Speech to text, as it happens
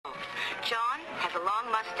has a long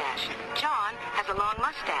mustache. John has a long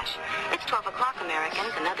mustache. It's 12 o'clock,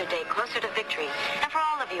 Americans, another day closer to victory. And for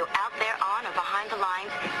all of you out there on or behind the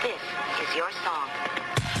lines, this is your song.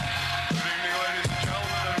 Good evening, ladies and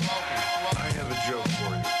gentlemen, and welcome. I have a joke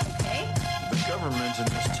for you. Okay. The government in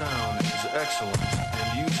this town is excellent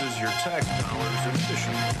and uses your tax dollars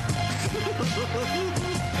efficiently. You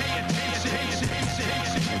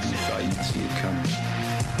thought you'd see it coming.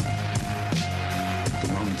 The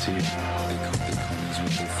moment's here. They come as what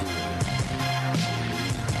they fear.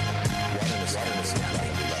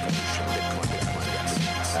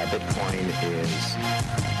 Bitcoin is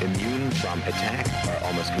immune from attack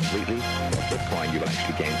almost completely. With Bitcoin, you will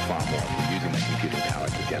actually gain far more from using that computing power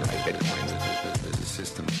to generate Bitcoins. There's a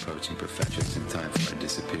system approaching perfection. Just in time for our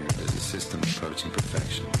disappearance. There's a system approaching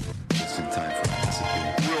perfection. Just in time for our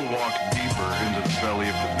disappearance. We'll walk deeper into the belly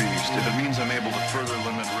of the beast if it means I'm able to further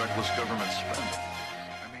limit reckless government spending.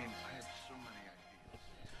 I have so many ideas.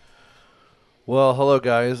 Well, hello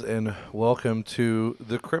guys, and welcome to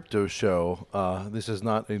the Crypto Show. This is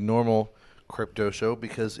not a normal crypto show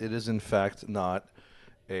because it is in fact not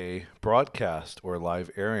a broadcast or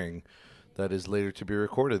live airing that is later to be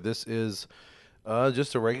recorded. This is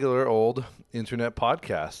just a regular old internet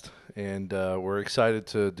podcast, and we're excited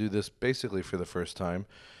to do this basically for the first time.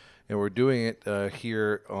 And we're doing it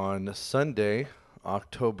here on Sunday,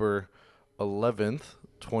 October 11th,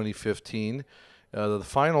 2015, the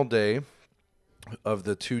final day of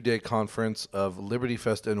the two-day conference of Liberty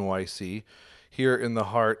Fest NYC here in the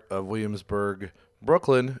heart of Williamsburg,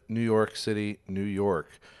 Brooklyn, New York City, New York.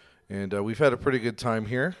 And we've had a pretty good time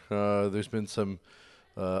here. There's been some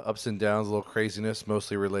ups and downs, a little craziness,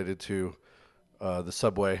 mostly related to the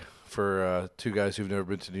subway for two guys who've never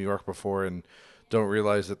been to New York before and don't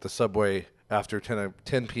realize that the subway after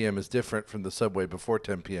 10 p.m. is different from the subway before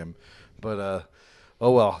 10 p.m. But,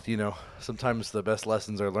 oh well, you know, sometimes the best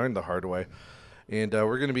lessons are learned the hard way. And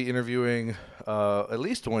we're going to be interviewing at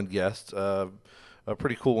least one guest, a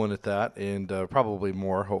pretty cool one at that, and probably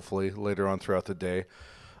more, hopefully, later on throughout the day.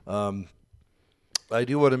 I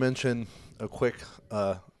do want to mention a quick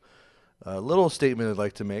little statement I'd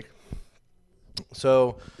like to make.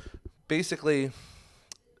 So, basically,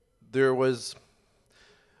 there was...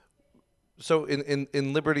 So,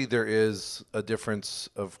 in Liberty, there is a difference,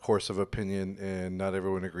 of course, of opinion, and not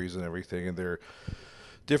everyone agrees on everything, and there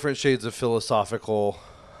different shades of philosophical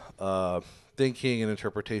thinking and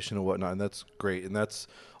interpretation and whatnot, and that's great. And that's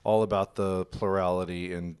all about the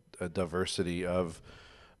plurality and diversity of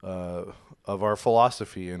our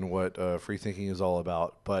philosophy and what free thinking is all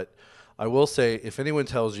about. But I will say, if anyone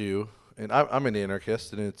tells you, and I'm an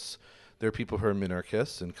anarchist, and there are people who are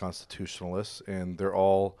minarchists and constitutionalists, and they're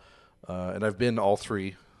all, and I've been all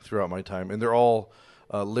three throughout my time, and they're all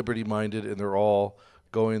liberty-minded, and they're all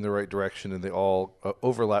going in the right direction, and they all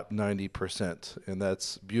overlap 90%, and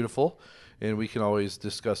that's beautiful, and we can always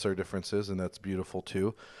discuss our differences, and that's beautiful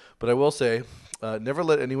too. But I will say, never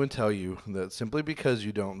let anyone tell you that simply because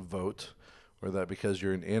you don't vote, or that because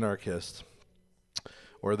you're an anarchist,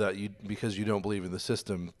 or that because you don't believe in the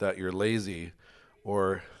system, that you're lazy,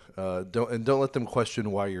 or don't let them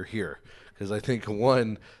question why you're here, because I think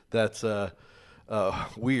one, that's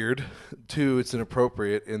weird. Two, it's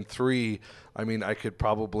inappropriate. And three, I mean, I could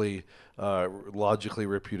probably logically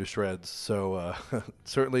rip you to shreds. So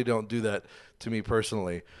certainly don't do that to me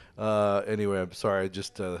personally. Anyway, I'm sorry. I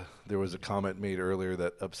just there was a comment made earlier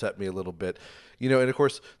that upset me a little bit. You know, and of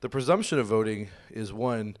course, the presumption of voting is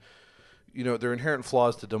one. You know, there are inherent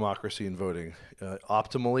flaws to democracy and voting.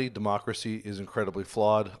 Optimally, democracy is incredibly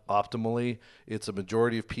flawed. Optimally, it's a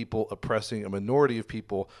majority of people oppressing a minority of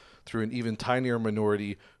people through an even tinier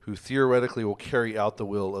minority who theoretically will carry out the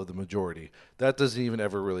will of the majority. That doesn't even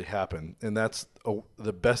ever really happen, and that's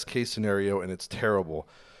the best case scenario, and it's terrible.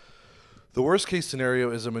 The worst case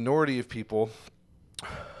scenario is a minority of people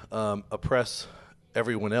oppress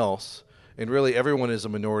everyone else, and really everyone is a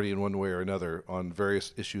minority in one way or another on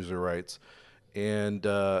various issues or rights, and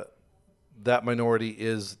that minority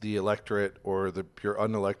is the electorate or the pure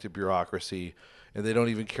unelected bureaucracy, and they don't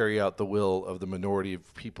even carry out the will of the minority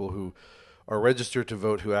of people who are registered to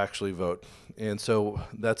vote who actually vote. And so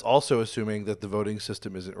that's also assuming that the voting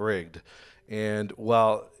system isn't rigged. And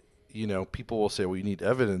while, you know, people will say, well, you need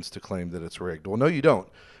evidence to claim that it's rigged. Well, no, you don't,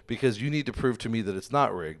 because you need to prove to me that it's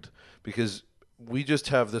not rigged, because we just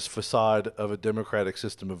have this facade of a democratic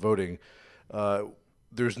system of voting.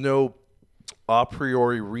 There's no a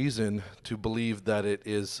priori reason to believe that it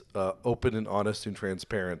is open and honest and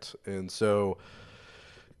transparent. And so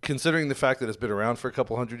considering the fact that it's been around for a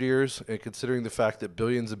couple hundred years, and considering the fact that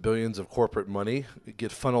billions and billions of corporate money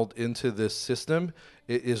get funneled into this system,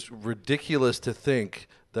 it is ridiculous to think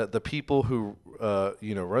that the people who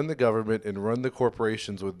run the government and run the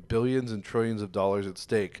corporations with billions and trillions of dollars at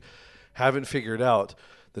stake haven't figured out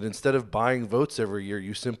that instead of buying votes every year,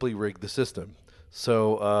 you simply rig the system.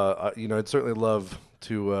 So I'd certainly love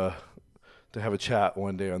to have a chat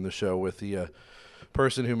one day on the show with the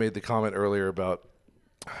person who made the comment earlier about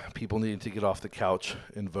people needing to get off the couch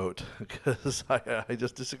and vote, because I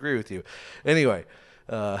just disagree with you. Anyway,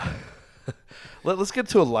 let's get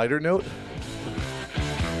to a lighter note.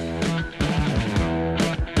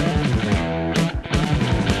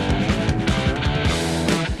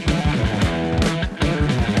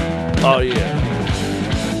 Oh, yeah.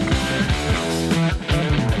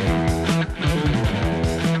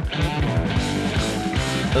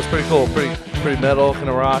 That's pretty cool. Pretty metal, kind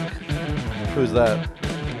of rock. Who's that?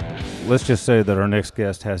 Let's just say that our next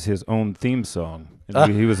guest has his own theme song.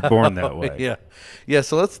 And he was born that way. Yeah.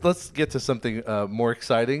 So let's get to something more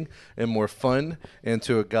exciting and more fun, and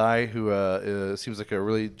to a guy who seems like a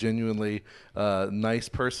really genuinely nice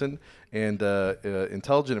person, and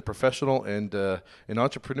intelligent and professional, and an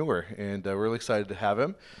entrepreneur. And we're really excited to have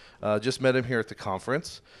him. Just met him here at the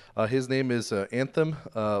conference. His name is Anthem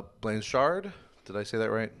Blanchard. Did I say that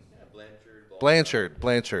right? Yeah, Blanchard.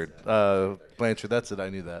 That's it. I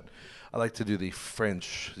knew that. I like to do the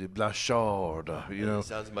French, the Blanchard, It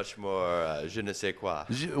sounds much more je ne sais quoi.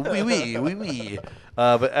 Oui.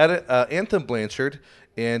 But Anthem Blanchard,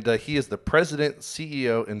 and he is the president,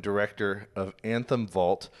 CEO, and director of Anthem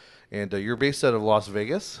Vault. And you're based out of Las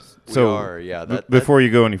Vegas? We are, yeah. Before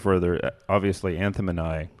you go any further, obviously Anthem and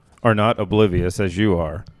I are not oblivious, as you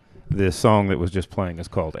are. The song that was just playing is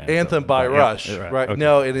called Anthem by Rush. Yeah, right. Okay.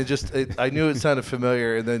 No, and I knew it sounded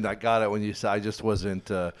familiar, and then I got it when you said. I just wasn't.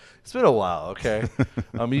 It's been a while. Okay,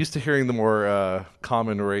 I'm used to hearing the more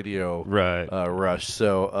common radio Rush.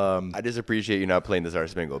 So I just appreciate you not playing the Star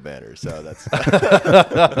Spangled Banner. So that's.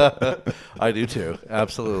 I do too.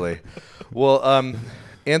 Absolutely. Well,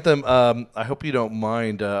 Anthem, I hope you don't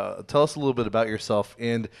mind. Tell us a little bit about yourself,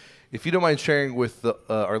 and if you don't mind sharing with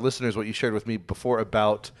our listeners what you shared with me before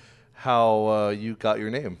about how you got your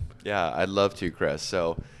name. Yeah, I'd love to, Chris.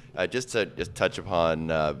 So just to touch upon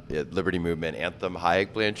Liberty Movement, Anthem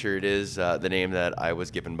Hayek Blanchard is the name that I was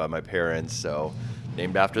given by my parents. So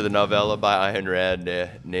named after the novella by Ayn Rand,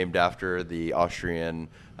 named after the Austrian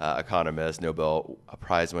economist, Nobel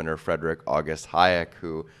Prize winner Friedrich August Hayek,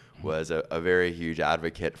 who was a very huge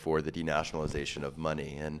advocate for the denationalization of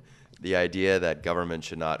money. And the idea that government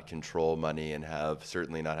should not control money and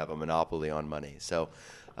certainly not have a monopoly on money. So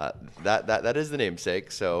that is the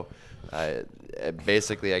namesake. So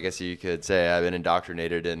basically, I guess you could say I've been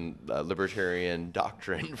indoctrinated in libertarian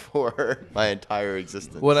doctrine for my entire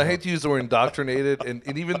existence. Well, I hate to use the word indoctrinated,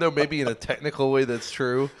 and even though maybe in a technical way that's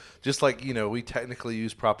true, just like, we technically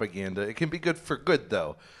use propaganda. It can be good for good,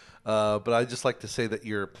 though. But I just like to say that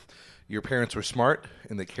your parents were smart,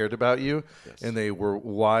 and they cared about you, yes, and they were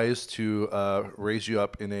wise to raise you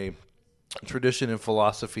up in a tradition and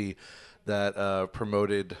philosophy that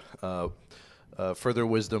promoted further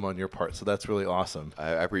wisdom on your part. So that's really awesome. I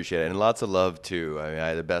appreciate it. And lots of love, too. I mean, I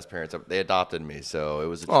had the best parents. They adopted me, so it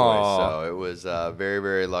was a choice. Aww. So it was very,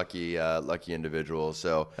 very lucky individual.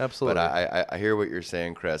 So absolutely. But I hear what you're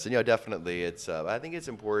saying, Chris. And, definitely it's I think it's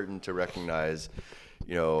important to recognize,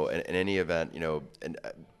 in any event,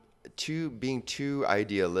 being too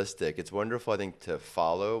idealistic. It's wonderful, I think, to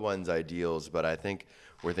follow one's ideals, but I think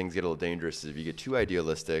where things get a little dangerous is if you get too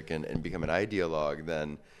idealistic and become an ideologue,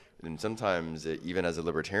 then sometimes, even as a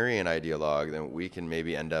libertarian ideologue, then we can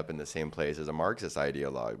maybe end up in the same place as a Marxist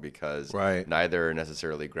ideologue, because neither are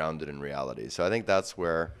necessarily grounded in reality. So I think that's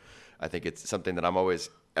where I think it's something that I'm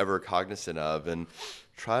always ever cognizant of, and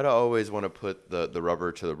try to always want to put the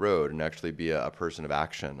rubber to the road and actually be a person of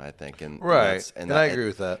action, I think. And I agree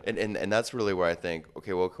with that. And that's really where I think,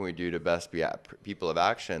 okay, what can we do to best be people of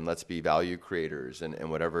action? Let's be value creators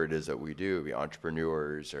and whatever it is that we do, be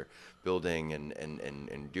entrepreneurs or building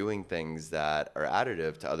and doing things that are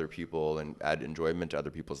additive to other people and add enjoyment to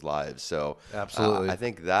other people's lives. So absolutely, I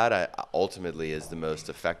think that ultimately is the most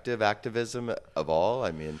effective activism of all.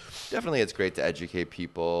 I mean, definitely it's great to educate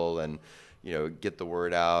people and get the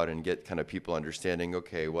word out and get kind of people understanding,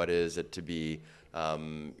 okay, what is it to be,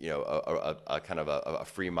 a kind of a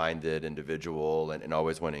free-minded individual, and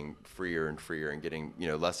always wanting freer and freer, and getting,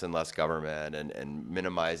 less and less government, and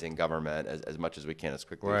minimizing government as much as we can, as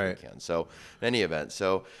quickly as we can. So in any event,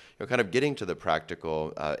 kind of getting to the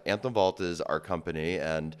practical, Anthem Vault is our company,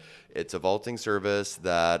 and it's a vaulting service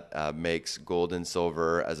that makes gold and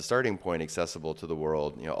silver as a starting point accessible to the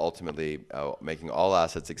world, ultimately making all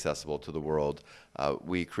assets accessible to the world.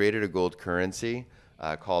 We created a gold currency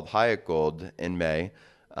called Hayek Gold in May.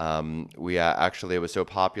 We actually, it was so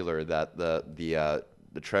popular that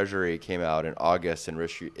the Treasury came out in August and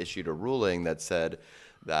issued a ruling that said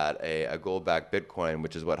that a gold-backed Bitcoin,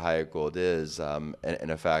 which is what Hayek Gold is, in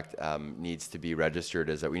effect, needs to be registered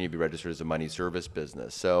as we need to be registered as a money service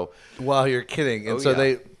business. So, wow, you're kidding!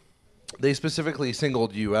 And they specifically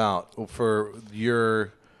singled you out for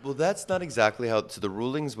your. Well, that's not exactly how. So the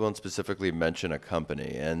rulings won't specifically mention a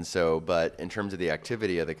company, and so, but in terms of the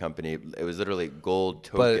activity of the company, it was literally gold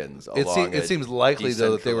tokens. But it seems likely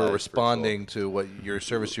though that they were responding to what your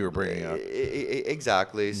service you were bringing up.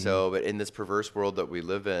 Exactly. So, but in this perverse world that we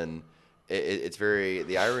live in, it's very.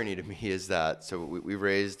 The irony to me is that we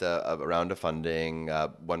raised a round of funding,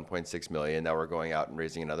 1.6 million. Now we're going out and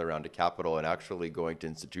raising another round of capital, and actually going to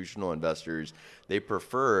institutional investors. They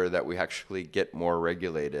prefer that we actually get more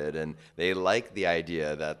regulated, and they like the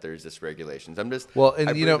idea that there's this regulations. I bring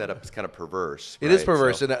that up. It's kind of perverse. It is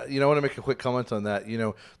perverse, and I want to make a quick comment on that.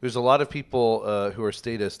 There's a lot of people who are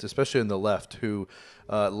statists, especially in the left, who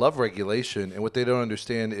love regulation, and what they don't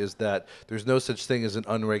understand is that there's no such thing as an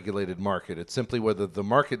unregulated market. It's simply whether the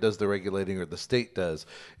market does the regulating or the state does.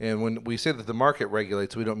 And when we say that the market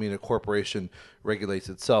regulates, we don't mean a corporation regulates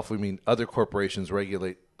itself. We mean other corporations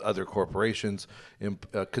regulate other corporations,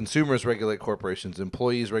 consumers regulate corporations,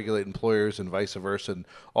 employees regulate employers, and vice versa, and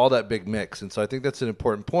all that big mix. And so I think that's an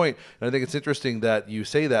important point. And I think it's interesting that you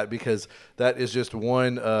say that, because that is just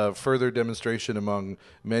one further demonstration among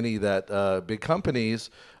many that big companies,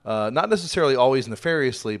 not necessarily always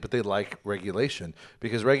nefariously, but they like regulation,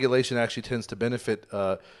 because regulation actually tends to benefit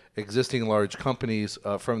existing large companies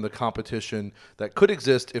from the competition that could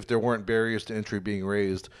exist if there weren't barriers to entry being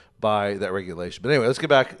raised by that regulation. But anyway, let's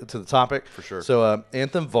get back to the topic. For sure. So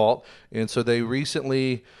Anthem Vault, and so they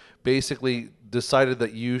recently basically decided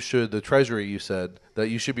that the Treasury, you said, that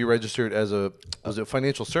you should be registered as was it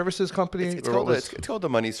financial services company? It's called the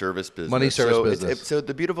money service business. Money service business. So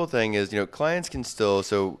the beautiful thing is, clients can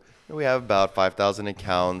still, we have about 5,000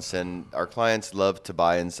 accounts, and our clients love to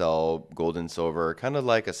buy and sell gold and silver, kind of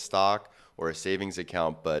like a stock or a savings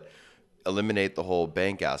account, but eliminate the whole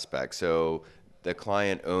bank aspect. So the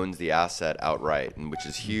client owns the asset outright, and which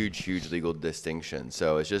is huge legal distinction.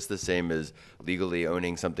 So it's just the same as legally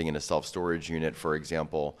owning something in a self-storage unit, for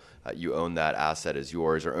example. You own that asset as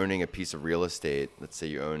yours, or owning a piece of real estate. Let's say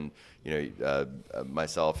you own,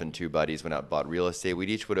 myself and two buddies went out and bought real estate. We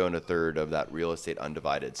each would own a third of that real estate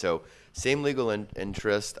undivided. So same legal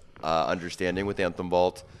interest, understanding with Anthem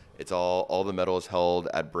Vault. It's all the metal is held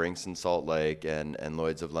at Brinks in Salt Lake and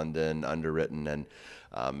Lloyd's of London, underwritten, and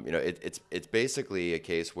it's basically a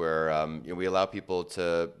case where we allow people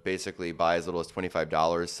to basically buy as little as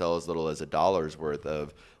 $25, sell as little as $1 worth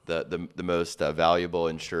of the most valuable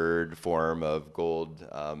insured form of gold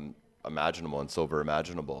imaginable and silver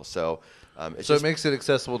imaginable. So it makes it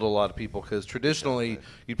accessible to a lot of people, because traditionally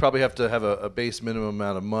you'd probably have to have a base minimum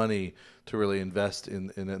amount of money to really invest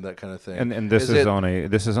in that kind of thing. And this is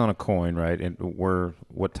on a coin, right? And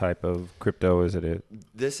what type of crypto is it?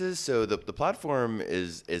 The platform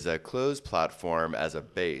is a closed platform as a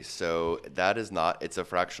base. So that is not, it's a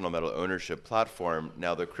fractional metal ownership platform.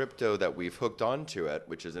 Now the crypto that we've hooked onto it,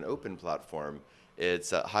 which is an open platform,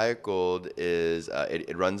 it's Hayek Gold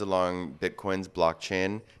it runs along Bitcoin's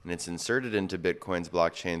blockchain, and it's inserted into Bitcoin's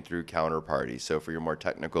blockchain through Counterparty. So for your more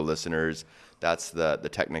technical listeners, that's the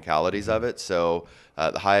technicalities of it. So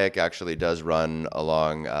the Hayek actually does run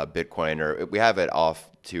along Bitcoin, or we have it off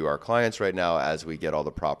to our clients right now as we get all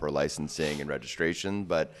the proper licensing and registration.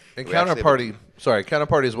 But Counterparty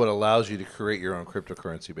is what allows you to create your own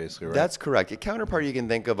cryptocurrency, basically, right? That's correct. At Counterparty, you can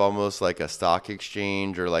think of almost like a stock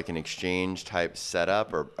exchange or like an exchange type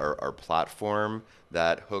setup or platform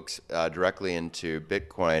that hooks directly into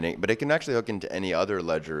Bitcoin, but it can actually hook into any other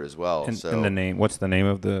ledger as well. And the name, what's the name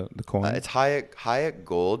of the coin? It's Hayek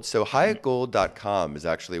Gold. So HayekGold.com is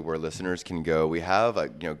actually where listeners can go. We have a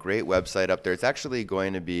great website up there. It's actually going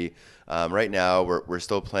going to be, right now, we're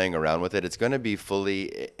still playing around with it. It's going to be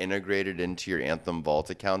fully integrated into your Anthem Vault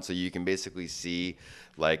account, so you can basically see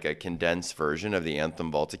like a condensed version of the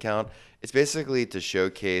Anthem Vault account. It's basically to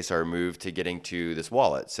showcase our move to getting to this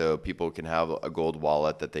wallet, so people can have a gold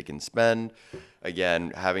wallet that they can spend.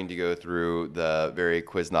 Again, having to go through the very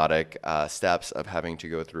quiznotic steps of having to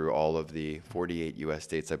go through all of the 48 U.S.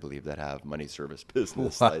 states, I believe, that have money service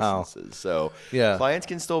business licenses. So clients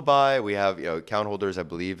can still buy. We have account holders, I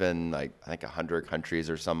believe, in I think 100 countries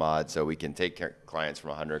or some odd, so we can take clients from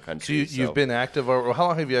 100 countries. So you've been active, or how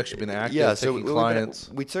long have you actually been active? Yeah, taking clients?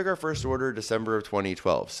 We took our first order December of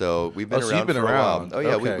 2012, so we've been around. So you've been for around. A while. Oh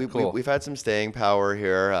yeah, okay, cool. we've had some staying power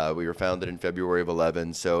here. We were founded in February of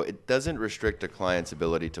 11, so it doesn't restrict a client's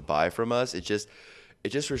ability to buy from us. It just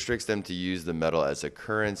restricts them to use the metal as a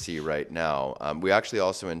currency right now. We actually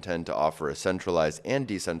also intend to offer a centralized and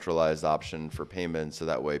decentralized option for payments, so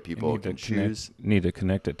that way people can choose. Need to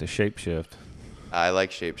connect it to Shapeshift. I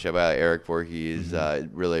like Shapeshift. Eric Voorhees,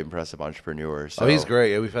 really impressive entrepreneur. So. Oh, he's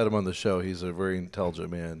great. Yeah, we've had him on the show. He's a very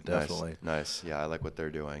intelligent man, definitely. Nice. Yeah, I like what they're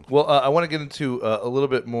doing. Well, I want to get into a little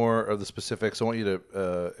bit more of the specifics. I want you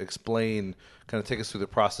to explain, kind of take us through the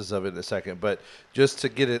process of it in a second. But just to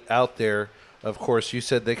get it out there, of course, you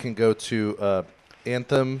said they can go to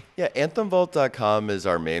Anthem. Yeah, anthemvault.com is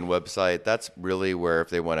our main website. That's really where if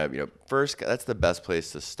they want to, first, that's the best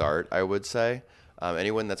place to start, I would say.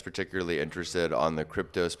 Anyone that's particularly interested on the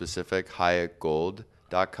crypto specific,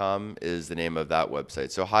 HayekGold.com is the name of that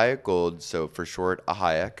website. So Hayek Gold, so for short, a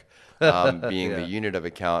Hayek, being the unit of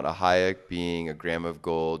account, a Hayek being a gram of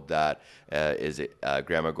gold that is a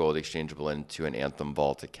gram of gold exchangeable into an Anthem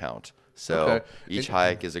Vault account. So each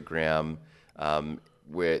Hayek is a gram.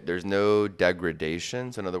 Where there's no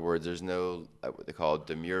degradation. So in other words, there's no what they call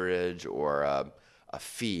demurrage or a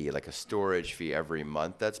fee, like a storage fee every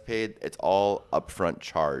month that's paid. It's all upfront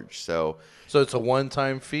charge. So it's a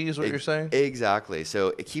one-time fee is what you're saying? Exactly.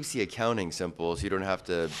 So it keeps the accounting simple, so you don't have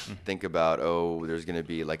to think about, there's going to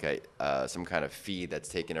be like some kind of fee that's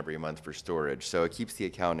taken every month for storage. So it keeps the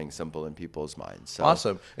accounting simple in people's minds. So.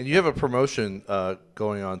 Awesome. And you have a promotion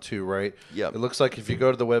going on too, right? Yeah. It looks like if you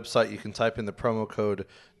go to the website, you can type in the promo code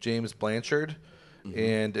James Blanchard.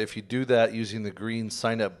 And if you do that using the green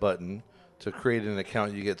sign-up button to create an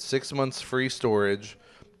account, you get 6 months free storage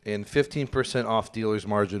and 15% off dealer's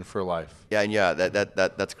margin for life. Yeah,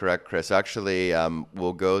 that's correct, Chris. Actually,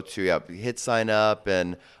 we'll go to hit sign up,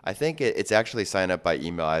 and I think it's actually sign up by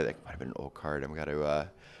email. I think it might have been an old card. I've got to.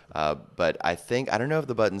 But I don't know if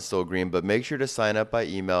the button's still green, but make sure to sign up by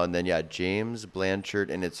email, and then James Blanchard,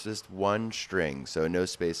 and it's just one string, so no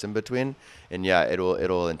space in between. And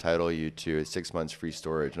it'll entitle you to 6 months free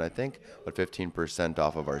storage, and I think 15%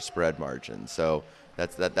 off of our spread margin. So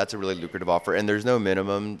that's a really lucrative offer, and there's no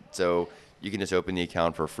minimum, so you can just open the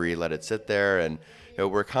account for free, let it sit there, and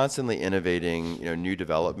we're constantly innovating new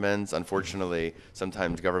developments. Unfortunately,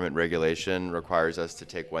 sometimes government regulation requires us to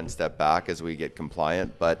take one step back as we get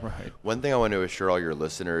compliant. But one thing I want to assure all your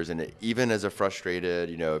listeners, and even as a frustrated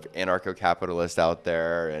anarcho-capitalist out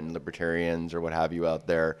there and libertarians or what have you out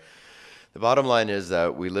there, the bottom line is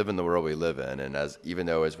that we live in the world we live in, and even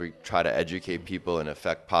though we try to educate people and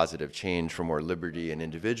affect positive change for more liberty and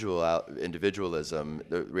individualism,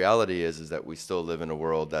 the reality is that we still live in a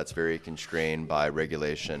world that's very constrained by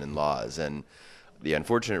regulation and laws. And the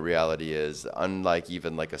unfortunate reality is, unlike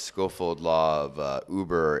even like a Schofield law of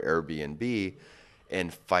Uber or Airbnb, in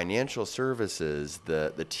financial services,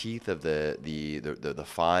 the teeth of the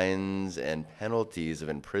fines and penalties of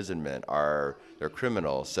imprisonment they're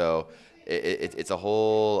criminal. So it's a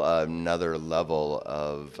whole another level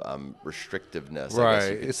of restrictiveness. Right.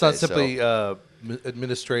 It's not simply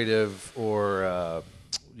administrative or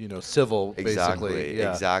civil. Exactly. Basically.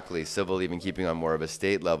 Exactly. Civil, even keeping on more of a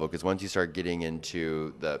state level, because once you start getting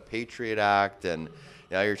into the Patriot Act, and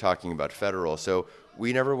now you're talking about federal. So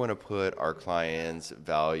we never want to put our clients'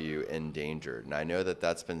 value in danger. And I know that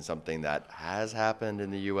that's been something that has happened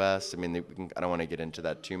in the U.S. I mean, I don't want to get into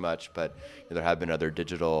that too much, but there have been other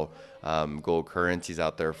digital gold currencies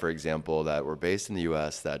out there, for example, that were based in the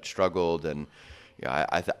U.S. that struggled. And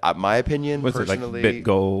my opinion, was personally, it like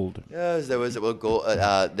Bitgold? Yes, there was gold.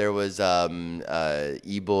 There was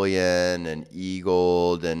eBullion and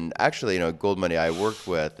eGold, and actually, gold money I worked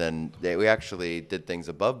with, and we actually did things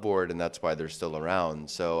above board, and that's why they're still around.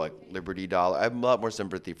 So, like Liberty Dollar, I have a lot more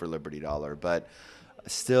sympathy for Liberty Dollar, but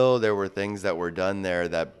still, there were things that were done there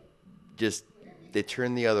that just they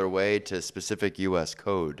turned the other way to specific U.S.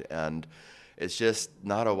 code, and it's just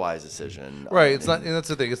not a wise decision. Right. It's not, and that's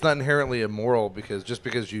the thing. It's not inherently immoral, because just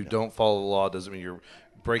because you don't follow the law doesn't mean you're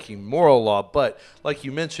breaking moral law. But like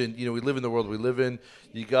you mentioned, we live in the world we live in.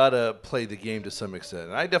 You gotta play the game to some extent,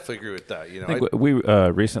 and I definitely agree with that. I think we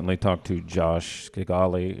recently talked to Josh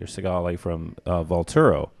Sigali from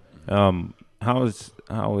Volturo.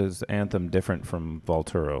 How is Anthem different from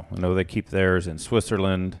Volturo? I know they keep theirs in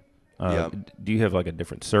Switzerland. Do you have like a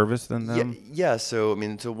different service than them? Yeah. So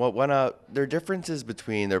there are differences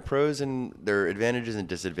between their pros and their advantages and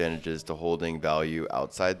disadvantages to holding value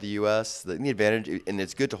outside the U.S. The advantage, and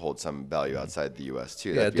it's good to hold some value outside the U.S.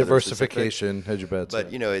 too. Yeah, diversification, hedge your bets.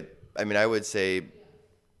 But I would say,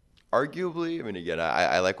 arguably, again,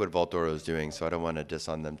 I like what Voltoro is doing, so I don't want to diss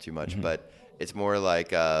on them too much, but. It's more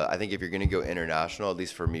like I think if you're going to go international, at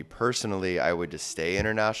least for me personally, I would just stay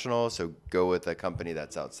international. So go with a company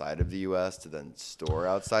that's outside of the U.S. to then store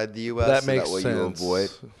outside the U.S. That makes sense. You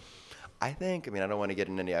avoid. I think. I don't want to get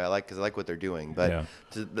into any. Because I like what they're doing, but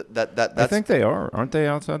that's. I think they aren't they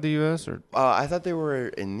outside the U.S. or? I thought they were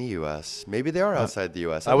in the U.S. Maybe they are outside the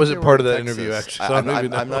U.S. I wasn't part of that interview actually. So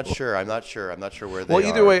I'm not sure. I'm not sure where they are. Well,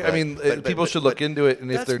 either way, people should look into it,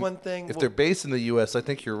 and if they're based in the U.S., I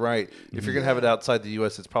think you're right. If you're gonna have it outside the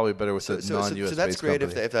U.S., it's probably better with a non-U.S. So that's great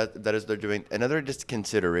company. if that is they're doing. Another just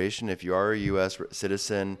consideration: if you are a U.S.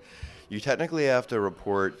 citizen, you technically have to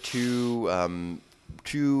report two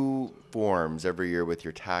forms every year with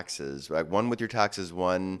your taxes. Like one with your taxes,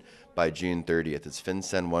 one by June 30th. It's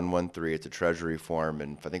FinCEN 113. It's a Treasury form,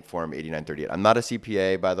 and I think Form 8938. I'm not a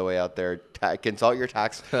CPA, by the way, out there. Consult your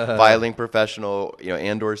tax filing professional,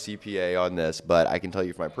 and/or CPA on this. But I can tell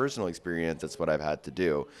you from my personal experience, that's what I've had to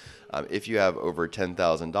do. If you have over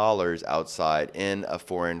 $10,000 outside in a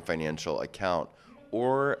foreign financial account,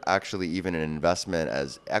 or actually even an investment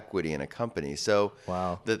as equity in a company. So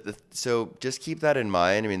wow. So just keep that in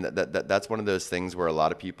mind. That's one of those things where a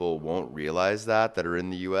lot of people won't realize that are in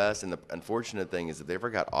the U.S. And the unfortunate thing is if they ever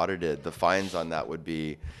got audited, the fines on that would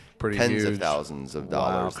be pretty tens huge. of thousands of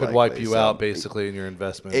dollars. Could wipe you out basically in your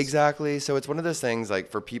investments. Exactly. So it's one of those things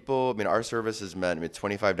like for people, our service is meant, it's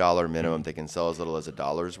 $25 minimum. They can sell as little as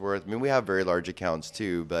 $1 worth. We have very large accounts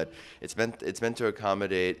too, but it's meant to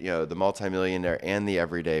accommodate, the multimillionaire and the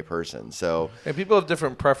everyday person. So and people have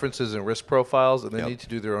different preferences and risk profiles, and they need to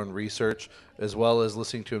do their own research as well as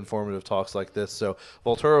listening to informative talks like this. So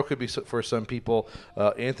Voltoro could be for some people.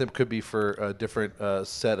 Anthem could be for a different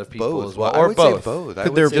set of people as well, or both.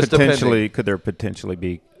 Could there potentially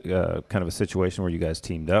be kind of a situation where you guys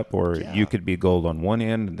teamed up, or you could be gold on one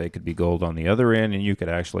end and they could be gold on the other end, and you could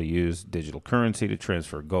actually use digital currency to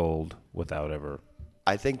transfer gold without ever?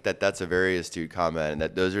 I think that's a very astute comment, and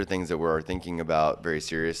that those are things that we're thinking about very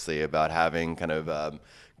seriously, about having kind of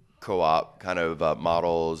co-op kind of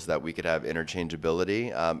models that we could have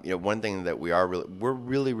interchangeability. One thing that we're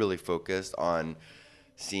really focused on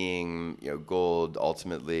seeing gold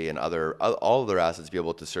ultimately and all other assets be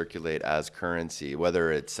able to circulate as currency,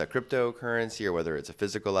 whether it's a cryptocurrency or whether it's a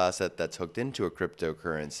physical asset that's hooked into a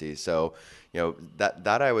cryptocurrency. So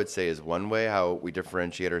that I would say is one way how we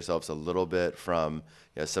differentiate ourselves a little bit from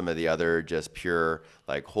some of the other just pure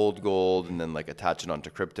like hold gold and then like attach it onto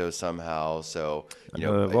crypto somehow. So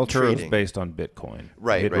Volturo is based on Bitcoin.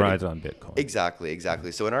 Right. It rides on Bitcoin.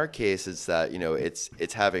 Exactly. So in our case, it's that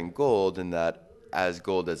it's having gold, and that as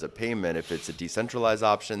gold as a payment. If it's a decentralized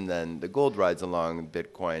option, then the gold rides along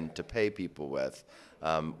Bitcoin to pay people with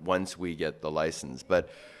once we get the license. But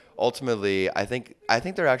ultimately, I think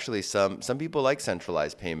there are actually some people like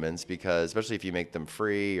centralized payments, because especially if you make them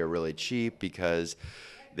free or really cheap, because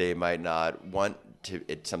they might not want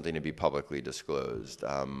something to be publicly disclosed,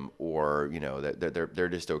 or they're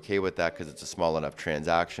just okay with that because it's a small enough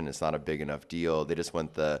transaction. It's not a big enough deal. They just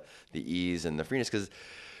want the ease and the freeness, because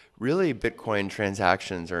really, Bitcoin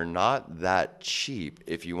transactions are not that cheap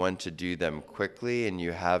if you want to do them quickly and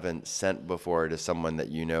you haven't sent before to someone that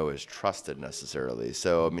is trusted necessarily.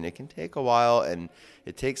 So, it can take a while, and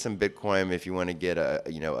it takes some Bitcoin if you want to get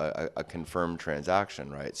a confirmed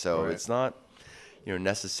transaction, right? So It's not,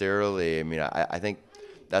 necessarily. I think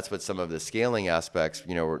that's what some of the scaling aspects,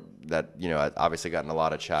 that obviously gotten a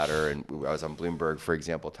lot of chatter. And I was on Bloomberg, for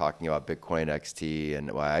example, talking about Bitcoin XT,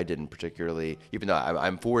 and why I didn't particularly, even though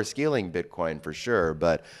I'm for scaling Bitcoin for sure,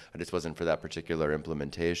 but I just wasn't for that particular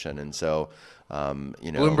implementation. And so,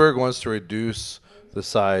 Bloomberg wants to reduce the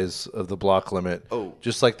size of the block limit,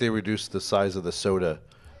 just like they reduced the size of the soda.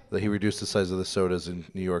 That he reduced the size of the sodas in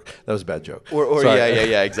New York. That was a bad joke.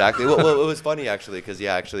 Yeah, exactly. Well, it was funny actually, because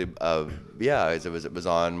it was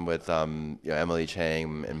on with Emily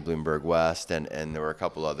Chang and Bloomberg West, and there were a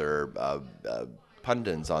couple other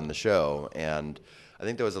pundits on the show, and I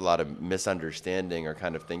think there was a lot of misunderstanding or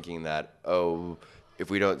kind of thinking that if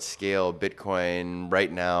we don't scale Bitcoin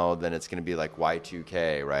right now, then it's going to be like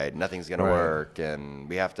Y2K, right? Nothing's going to work, and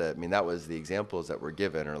we have to. I mean, that was the examples that were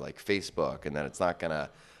given, or like Facebook, and then it's not going to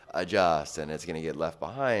adjust, and it's going to get left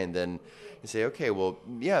behind. Then you say, okay, well,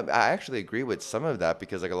 yeah, I actually agree with some of that,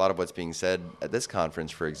 because like a lot of what's being said at this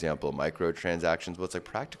conference, for example, microtransactions. Well, it's like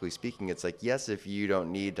practically speaking, it's like, yes, if you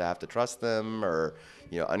don't need to have to trust them, or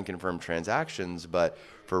unconfirmed transactions, but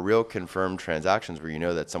for real confirmed transactions where you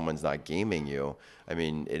know that someone's not gaming you, I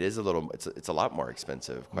mean, it's a lot more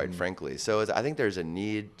expensive, quite frankly. So I think there's a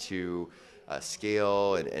need to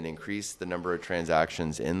scale and increase the number of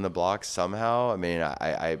transactions in the block somehow. I mean,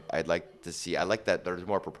 I'd like to see. I like that there's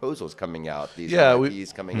more proposals coming out. These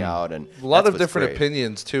RFPs coming out, and a lot of different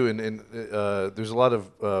opinions too, and there's a lot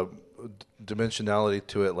of dimensionality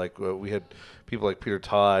to it. Like we had people like Peter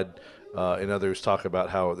Todd and others talk about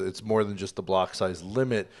how it's more than just the block size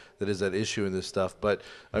limit that is at issue in this stuff. But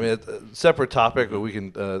I mean, a separate topic, but we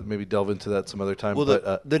can maybe delve into that some other time. Well,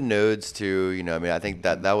 but, the nodes too, I mean, I think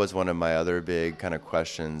that was one of my other big kind of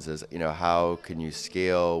questions is, how can you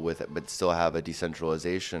scale with it, but still have a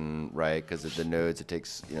decentralization, right? Because the nodes, it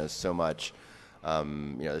takes, so much,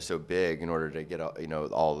 they're so big in order to get,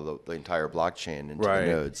 all the entire blockchain into the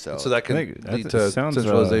nodes. So that can lead to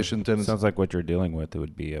centralization. Sounds like what you're dealing with. It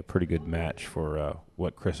would be a pretty good match for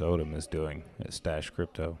what Chris Odom is doing at Stash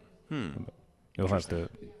Crypto. You'll have to.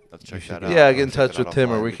 Let's check that out. Yeah, get in touch with him,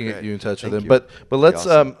 or we can get you in touch with him. But let's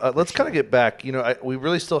let's kind of get back. We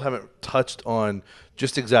really still haven't touched on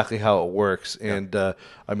just exactly how it works, and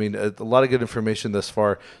I mean, a lot of good information thus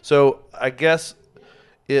far. So I guess.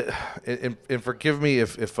 And forgive me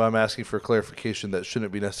if I'm asking for clarification that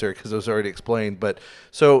shouldn't be necessary, because it was already explained. But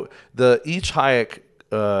so each Hayek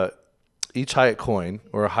coin,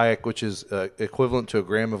 or a Hayek, which is equivalent to a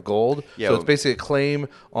gram of gold. Yeah, so it's basically a claim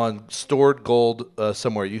on stored gold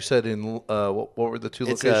somewhere. You said in what were the two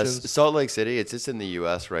locations? It's Salt Lake City. It's just in the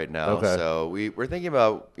U.S. right now. Okay. So we're thinking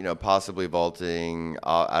about possibly vaulting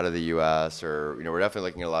out of the U.S. or we're definitely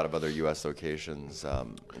looking at a lot of other U.S. locations.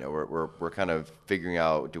 We're kind of figuring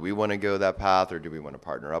out, do we want to go that path, or do we want to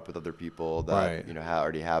partner up with other people that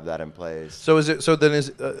already have that in place? So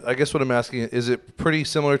I guess what I'm asking, is it pretty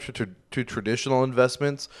similar to traditional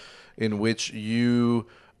investments, in which you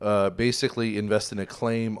basically invest in a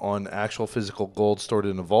claim on actual physical gold stored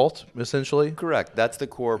in a vault, essentially? Correct. That's the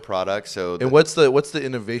core product. So, and what's the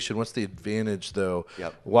innovation? What's the advantage, though?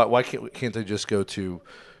 Yep. Why can't they just go to,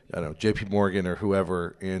 I don't know, J.P. Morgan or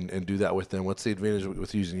whoever and do that with them? What's the advantage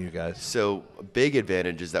with using you guys? So a big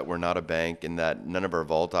advantage is that we're not a bank, and that none of our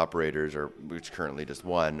vault operators, which currently just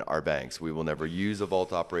one, are banks. We will never use a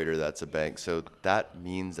vault operator that's a bank. So that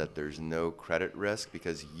means that there's no credit risk,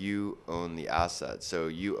 because you own the asset. So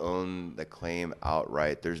you own the claim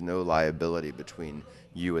outright. There's no liability between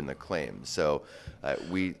you and the claim. So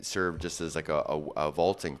we serve just as like a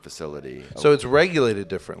vaulting facility. So it's regulated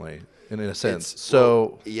differently, in a sense.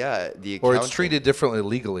 Or it's treated differently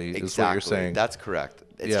legally, is what you're saying. That's correct.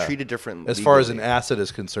 It's treated differently as far as an asset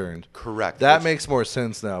is concerned. Correct. That makes more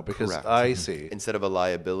sense now, because correct. I see. Instead of a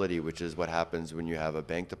liability, which is what happens when you have a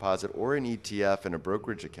bank deposit or an ETF and a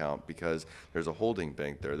brokerage account, because there's a holding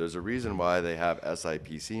bank there. There's a reason why they have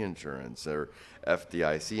SIPC insurance or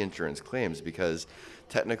FDIC insurance claims, because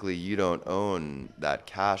technically you don't own that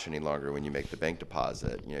cash any longer when you make the bank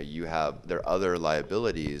deposit. There are other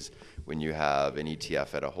liabilities when you have an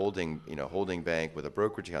ETF at a holding bank with a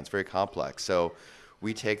brokerage account. It's very complex. So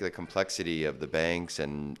we take the complexity of the banks,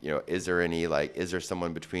 and is there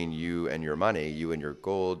someone between you and your money, you and your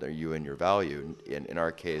gold, or you and your value? In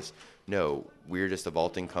our case, no, we're just a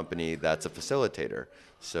vaulting company that's a facilitator.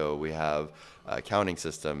 So we have a accounting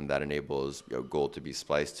system that enables gold to be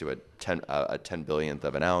spliced to a 10 billionth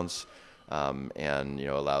of an ounce, and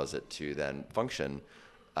allows it to then function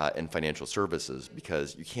in financial services,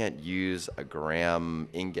 because you can't use a gram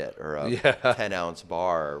ingot or a 10-ounce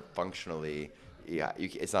bar functionally.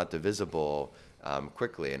 It's not divisible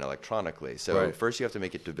quickly and electronically. So first you have to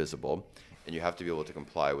make it divisible, and you have to be able to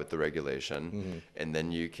comply with the regulation, and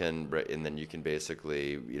then you can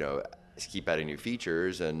basically keep adding new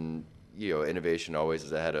features, and innovation always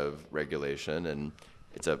is ahead of regulation, and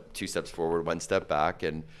it's a 2 steps forward, 1 step back.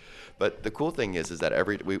 But the cool thing is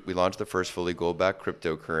that we launched the first fully gold-backed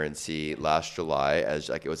cryptocurrency last July as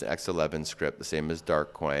it was an X11 script, the same as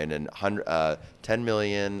Darkcoin, and 10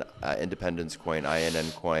 million Independence coin,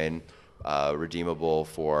 INN coin, redeemable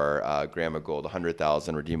for a gram of gold,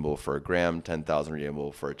 100,000 redeemable for a gram, 10,000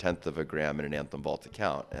 redeemable for a tenth of a gram in an Anthem Vault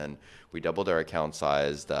account. And we doubled our account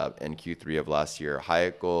size in Q3 of last year.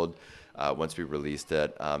 Hayek Gold, once we released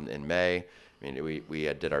it in May. I mean,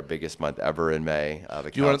 we did our biggest month ever in May of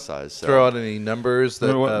account Do you want size. to throw out any numbers?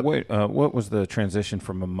 That what was the transition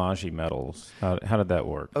from Amagi Metals? How did that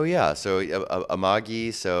work? Oh yeah, so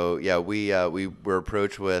Amagi. So yeah, we were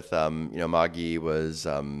approached with Amagi was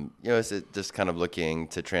just kind of looking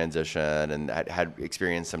to transition and had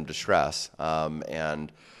experienced some distress,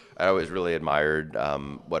 and I always really admired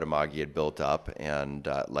what Amagi had built up and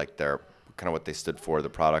like their kind of what they stood for, the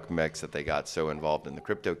product mix that they got so involved in the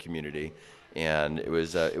crypto community. And it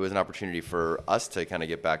was an opportunity for us to kind of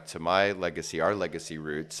get back to our legacy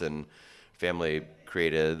roots, and family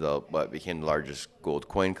created what became the largest gold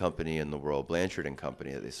coin company in the world, Blanchard and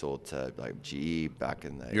Company, that they sold to like GE back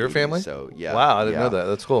in the Your 80s. family? So yeah. Wow, I didn't know that.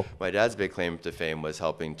 That's cool. My dad's big claim to fame was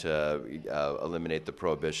helping to eliminate the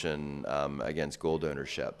prohibition against gold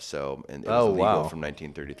ownership. So and it was illegal from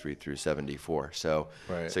 1933 through 74. So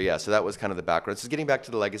right. So yeah, so that was kind of the background. So getting back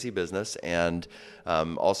to the legacy business and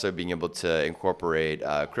also being able to incorporate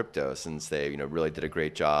crypto, since they really did a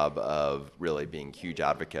great job of really being huge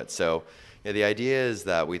advocates. So the idea is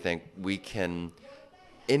that we think we can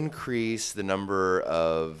increase the number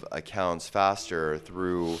of accounts faster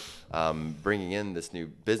through bringing in this new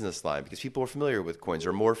business line, because people are familiar with coins,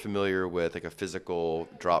 or more familiar with like a physical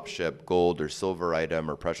drop ship gold or silver item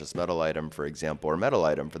or precious metal item, for example, or metal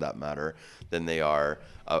item for that matter, than they are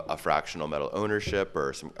a fractional metal ownership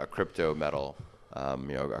or a crypto metal.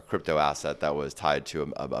 A crypto asset that was tied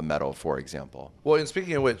to a metal, for example. Well, and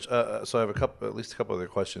speaking of which, so I have at least a couple other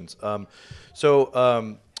questions.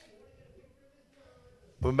 One,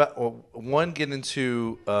 get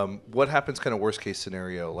into what happens kind of worst case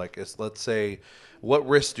scenario. Like, let's say, what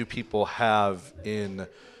risks do people have in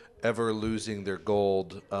ever losing their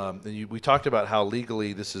gold? We talked about how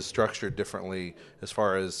legally this is structured differently as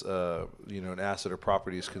far as an asset or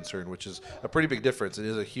property is concerned, which is a pretty big difference. It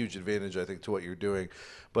is a huge advantage, I think, to what you're doing.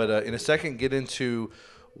 But in a second, get into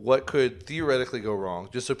what could theoretically go wrong,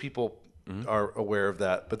 just so people are aware of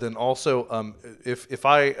that. But then also, if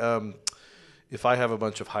I have a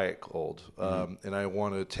bunch of Hayek Gold and I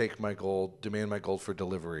want to take my gold, demand my gold for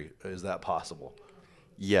delivery, is that possible?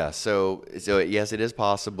 Yeah, so yes, it is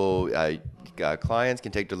possible. Clients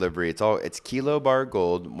can take delivery. It's kilo bar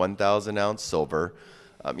gold, 1,000 ounce silver.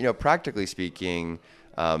 Practically speaking,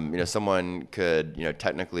 someone could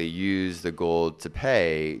technically use the gold to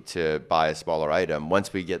pay to buy a smaller item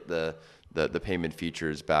once we get the payment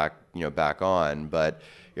features back on. But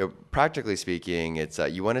practically speaking, it's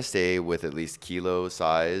you want to stay with at least kilo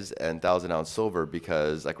size and 1,000 ounce silver,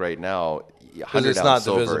 because like right now, 100 ounce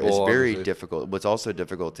silver is very difficult. What's also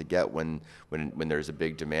difficult to get when there's a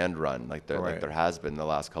big demand run like there has been the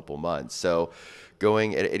last couple months. So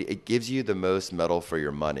it gives you the most metal for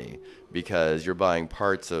your money, because you're buying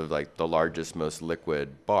parts of like the largest, most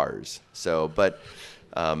liquid bars. So a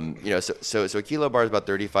kilo bar is about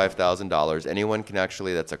 $35,000. Anyone can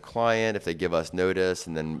actually, that's a client, if they give us notice,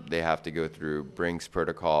 and then they have to go through Brink's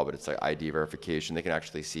protocol, but it's like ID verification, they can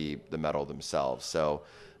actually see the metal themselves. So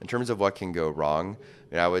in terms of what can go wrong,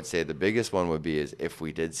 I would say the biggest one would be is if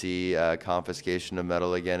we did see confiscation of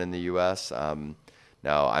metal again in the U.S.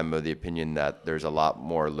 Now, I'm of the opinion that there's a lot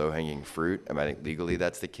more low-hanging fruit. I think legally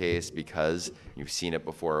that's the case, because you've seen it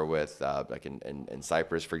before with like in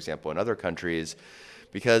Cyprus, for example, and other countries.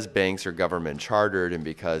 Because banks are government chartered, and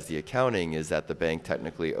because the accounting is that the bank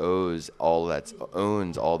technically owns all that's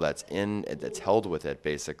held with it,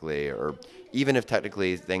 basically, or even if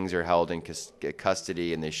technically things are held in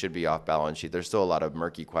custody and they should be off balance sheet, there's still a lot of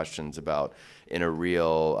murky questions about, in a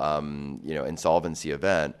real insolvency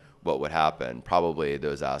event, what would happen. Probably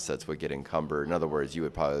those assets would get encumbered. In other words, you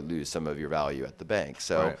would probably lose some of your value at the bank.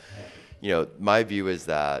 So, my view is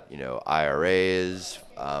that IRAs,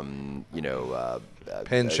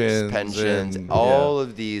 pensions, all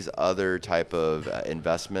of these other type of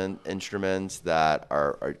investment instruments that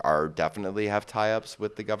are definitely have tie-ups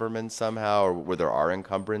with the government somehow, or where there are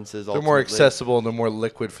encumbrances. They're more accessible and they're more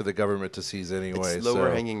liquid for the government to seize anyway. It's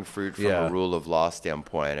lower hanging fruit from a rule of law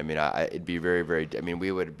standpoint. It'd be very, very.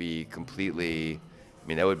 We would be completely.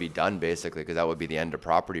 That would be done basically, because that would be the end of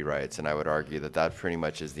property rights, and I would argue that pretty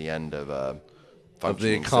much is the end of the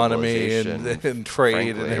economy and trade, frankly,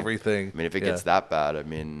 and everything. If it gets that bad, what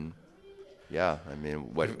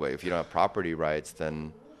if you don't have property rights,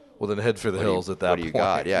 then head for the hills at that point. What do you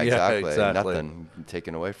got? Yeah, exactly. Nothing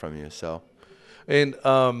taken away from you. So, and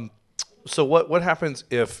so what happens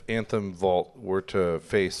if Anthem Vault were to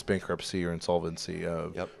face bankruptcy or insolvency?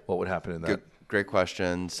 What would happen in that? great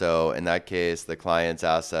question. So in that case, the client's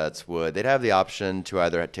assets they'd have the option to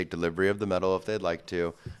either take delivery of the metal if they'd like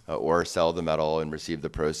to, or sell the metal and receive the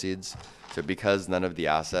proceeds. So because none of the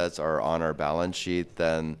assets are on our balance sheet,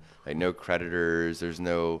 then like no creditors, there's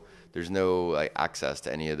no like access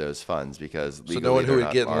to any of those funds because legally so no one who they're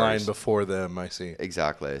would get in ours. line before them. I see.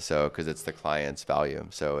 Exactly. So because it's the client's value,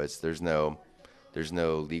 so there's no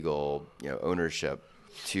legal ownership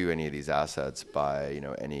to any of these assets by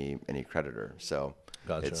any creditor. So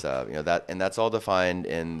Gotcha. it's that's all defined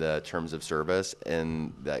in the terms of service,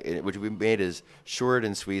 and which we made as short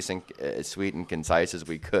and sweet and concise as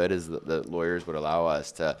we could, as the lawyers would allow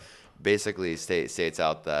us to. Basically states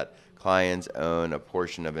out that clients own a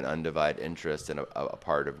portion of an undivided interest in a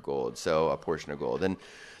part of gold, so a portion of gold. And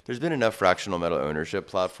there's been enough fractional metal ownership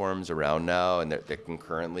platforms around now, and that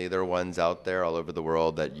concurrently there are ones out there all over the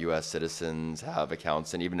world that U.S. citizens have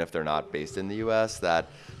accounts in, even if they're not based in the U.S., that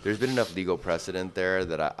there's been enough legal precedent there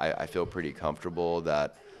that I feel pretty comfortable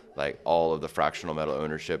that like all of the fractional metal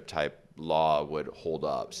ownership type law would hold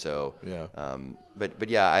up. So, yeah. But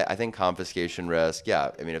yeah, I think confiscation risk.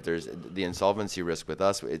 Yeah, I mean, if there's the insolvency risk with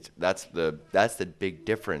us, that's the big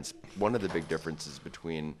difference. One of the big differences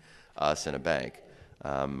between us and a bank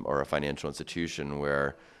or a financial institution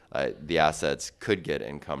where the assets could get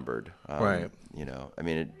encumbered. Right. I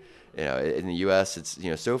mean, in the U.S., it's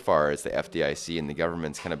so far it's the FDIC and the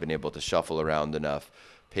government's kind of been able to shuffle around enough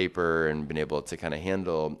paper and been able to kind of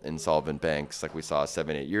handle insolvent banks like we saw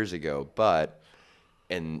 7-8 years ago. But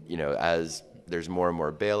as there's more and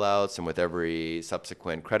more bailouts, and with every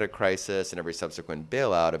subsequent credit crisis and every subsequent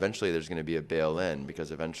bailout, eventually there's going to be a bail-in,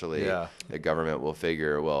 because eventually the government will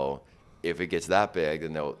figure, well, if it gets that big,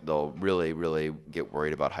 then they'll really, really get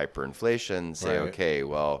worried about hyperinflation, say, okay,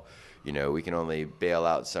 well, we can only bail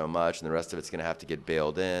out so much and the rest of it's going to have to get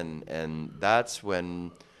bailed in. And that's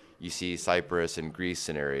when you see Cyprus and Greece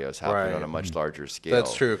scenarios happen on a much larger scale.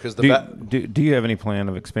 That's true. Because do you have any plan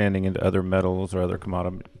of expanding into other metals or other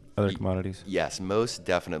commodities? Yes, most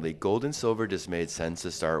definitely. Gold and silver just made sense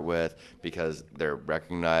to start with because they're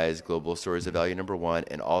recognized global stores of value, number one,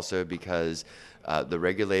 and also because the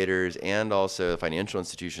regulators and also the financial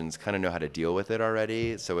institutions kind of know how to deal with it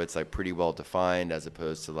already. So it's like pretty well defined, as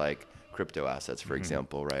opposed to like crypto assets, for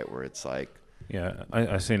example, right, where it's like. Yeah,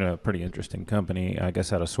 I seen a pretty interesting company, I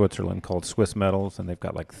guess, out of Switzerland called Swiss Metals, and they've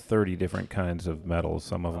got like 30 different kinds of metals.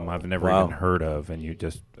 Some of them I've never even heard of, and you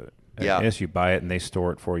just, I guess you buy it and they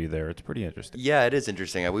store it for you there. It's pretty interesting. Yeah, it is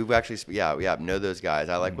interesting. We've actually, know those guys.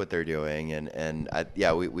 I like what they're doing, and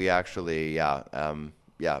we actually,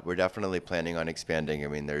 we're definitely planning on expanding. I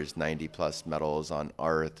mean, there's 90 plus metals on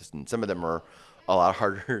Earth, and some of them are a lot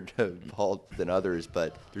harder to vault than others,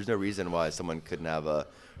 but there's no reason why someone couldn't have a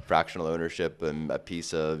fractional ownership and a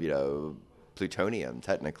piece of, plutonium,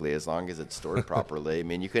 technically, as long as it's stored properly. I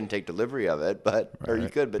mean, you couldn't take delivery of it, or you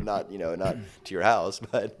could, but not, not to your house.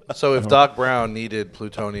 But so if Doc Brown needed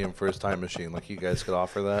plutonium for his time machine, like you guys could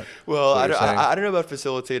offer that? Well, I don't know about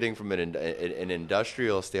facilitating from an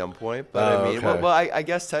industrial standpoint, but I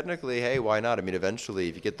guess technically, hey, why not? I mean, eventually,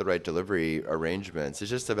 if you get the right delivery arrangements,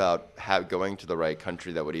 it's just about going to the right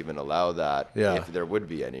country that would even allow that, if there would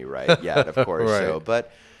be any yet, of course. Right. So,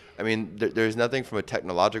 but I mean, there's nothing from a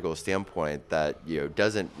technological standpoint that you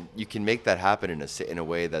can make that happen in a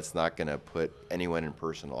way that's not going to put anyone in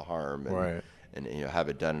personal harm, and have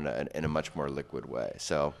it done in a much more liquid way.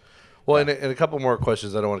 So, well, and a couple more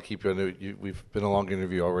questions. I don't want to keep you. I know we've been a long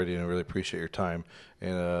interview already, and I really appreciate your time,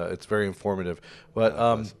 and it's very informative.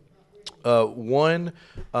 But one.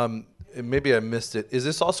 Maybe I missed it. Is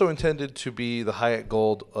this also intended to be the Hayek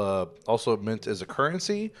Gold also meant as a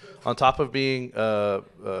currency on top of being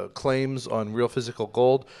claims on real physical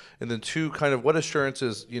gold? And then two, kind of what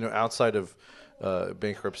assurances, outside of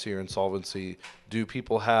bankruptcy or insolvency, do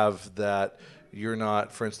people have that you're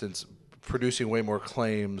not, for instance, producing way more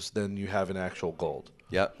claims than you have in actual gold?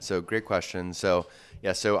 Yeah, so great question. So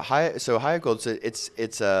Hayek Gold, so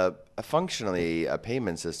it's a functionally a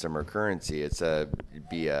payment system or currency. It's a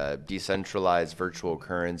decentralized virtual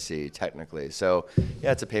currency technically. So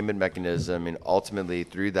yeah, it's a payment mechanism, and ultimately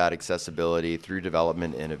through that accessibility, through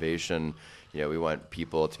development, innovation, we want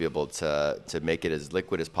people to be able to make it as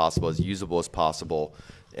liquid as possible, as usable as possible.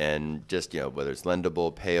 And just, whether it's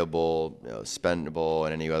lendable, payable, spendable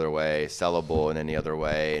in any other way, sellable in any other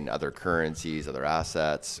way, and other currencies, other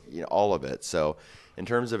assets, all of it. So in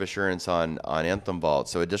terms of assurance on Anthem Vault,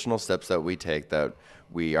 so additional steps that we take that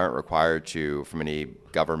we aren't required to from any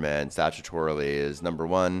government statutorily is, number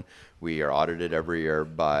one, we are audited every year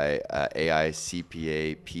by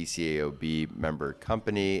AICPA PCAOB member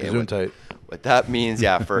company. And what that means,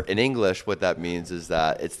 in English, what that means is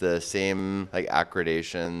that it's the same like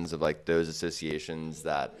accreditations of like those associations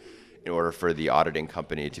that, in order for the auditing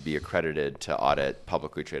company to be accredited to audit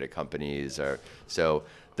publicly traded companies, or so.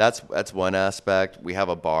 That's one aspect. We have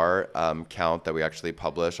a bar count that we actually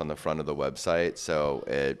publish on the front of the website. So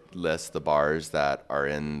it lists the bars that are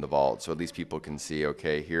in the vault. So at least people can see,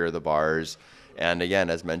 okay, here are the bars. And again,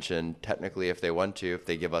 as mentioned, technically, if they want to, if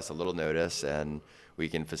they give us a little notice and we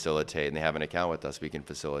can facilitate, and they have an account with us, we can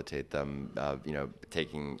facilitate them,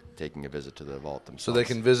 taking a visit to the vault themselves. So they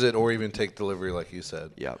can visit or even take delivery, like you said.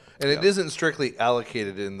 Yeah. And it isn't strictly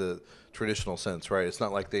allocated in the traditional sense, right? It's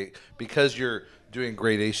not like because you're doing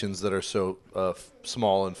gradations that are so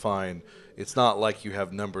small and fine, it's not like you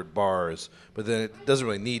have numbered bars, but then it doesn't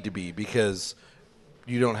really need to be because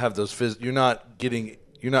you don't have those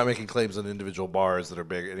you're not making claims on individual bars that are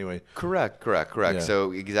big anyway. Correct. Yeah.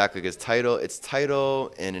 So exactly, because it's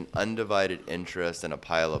title and an undivided interest in a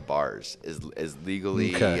pile of bars is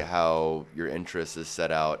legally how your interest is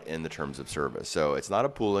set out in the terms of service. So it's not a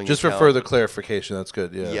pooling Just account. For further clarification, that's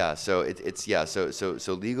good. Yeah. Yeah. So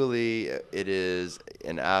so legally it is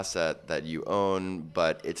an asset that you own,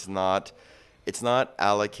 but it's not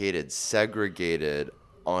allocated, segregated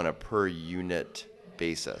on a per unit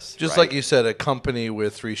basis. Just right? like you said, a company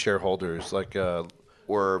with 3 shareholders, like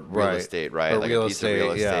or real estate, right? Or like real a piece of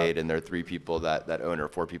real estate, estate, and there are 3 people that own it, or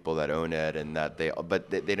 4 people that own it, and that they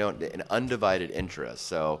don't an undivided interest.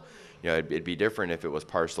 So, it'd be different if it was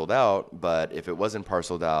parceled out, but if it wasn't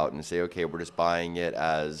parceled out and say, okay, we're just buying it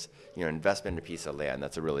as investment in a piece of land,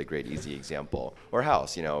 that's a really great, easy example. Or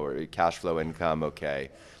house, or cash flow income, okay.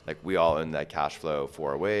 Like we all own that cash flow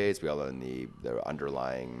 4 ways. We all own the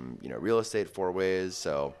underlying, real estate 4 ways.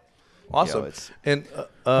 So awesome. And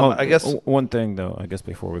I guess one thing though,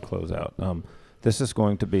 before we close out, this is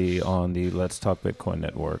going to be on the Let's Talk Bitcoin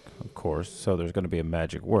network, of course. So there's going to be a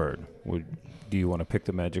magic word. Do you want to pick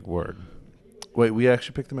the magic word? Wait, we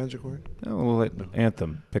actually picked the magic word? No, we'll let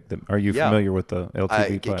Anthem pick them. Are you familiar with the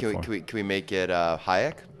LTV platform? Can we make it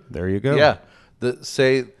Hayek? There you go. Yeah.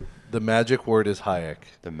 The magic word is Hayek.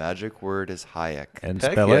 The magic word is Hayek. And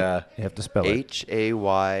Heck spell yeah. it. You have to spell it.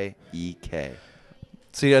 Hayek.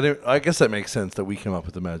 See, I guess that makes sense that we came up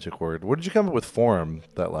with the magic word. Where did you come up with forum,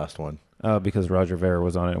 that last one? Because Roger Ver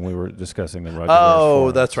was on it, and we were discussing the Roger Ver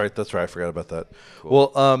Oh, that's right. I forgot about that.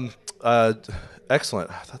 Cool. Well, excellent.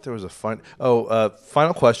 I thought there was a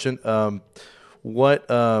final question.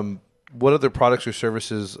 What other products or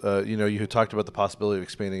services, you had talked about the possibility of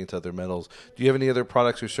expanding into other metals. Do you have any other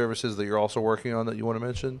products or services that you're also working on that you want to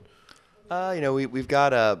mention? We've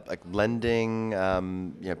got a lending,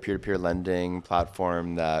 peer-to-peer lending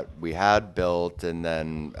platform that we had built and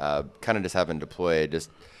then kind of just haven't deployed.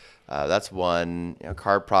 That's one.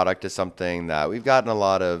 Card product is something that we've gotten a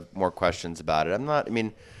lot of more questions about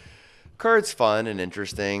it. Card's fun and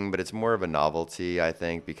interesting, but it's more of a novelty, I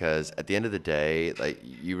think, because at the end of the day, like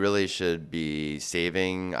you really should be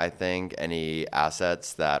saving, I think, any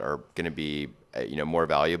assets that are going to be, more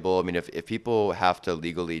valuable. If people have to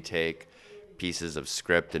legally take pieces of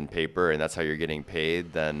script and paper and that's how you're getting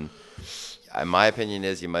paid, then my opinion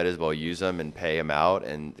is you might as well use them and pay them out.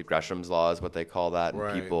 And the Gresham's law is what they call that.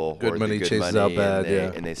 Right. And people good hoard money the good chases money out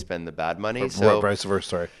bad, and they spend the bad money. Or vice versa,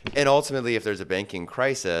 sorry. And ultimately, if there's a banking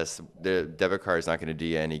crisis, the debit card is not going to do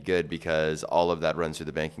you any good because all of that runs through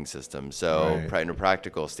the banking system. So, from a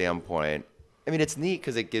practical standpoint, it's neat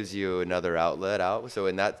because it gives you another outlet out. So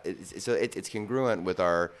it's congruent with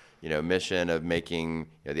our mission of making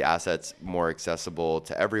the assets more accessible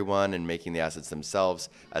to everyone and making the assets themselves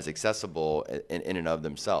as accessible in and of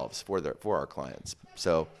themselves for our clients.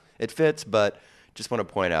 So it fits, but just want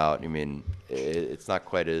to point out, it's not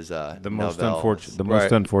quite as the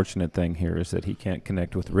most unfortunate thing here is that he can't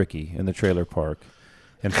connect with Ricky in the trailer park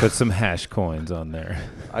and put some hash coins on there.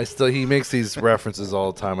 He makes these references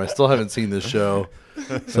all the time. I still haven't seen this show.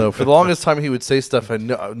 So for the longest time, he would say stuff I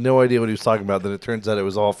had no idea what he was talking about. Then it turns out it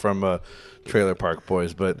was all from Trailer Park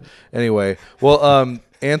Boys. But anyway, well,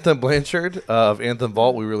 Anthem Blanchard of Anthem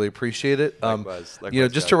Vault, we really appreciate it. Likewise,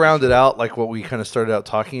 just to round it out, like what we kind of started out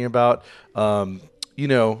talking about, there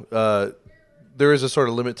is a sort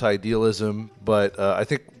of limit to idealism, but I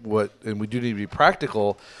think and we do need to be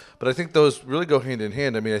practical, but I think those really go hand in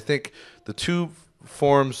hand. I think the two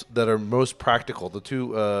forms that are most practical, the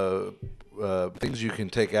two things you can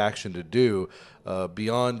take action to do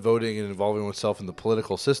beyond voting and involving oneself in the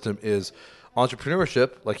political system is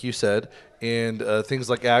entrepreneurship, like you said, and things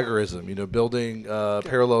like agorism, building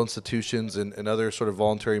parallel institutions and other sort of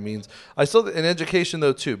voluntary means. I still, in education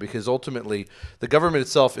though too, because ultimately the government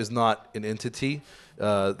itself is not an entity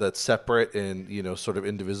that's separate and sort of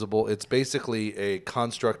indivisible. It's basically a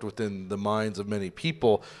construct within the minds of many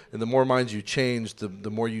people, and the more minds you change, the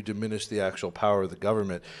more you diminish the actual power of the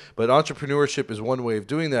government. But entrepreneurship is one way of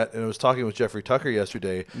doing that. And I was talking with Jeffrey Tucker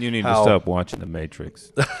yesterday. You need to stop watching The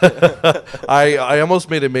Matrix. I almost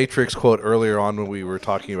made a Matrix quote earlier on when we were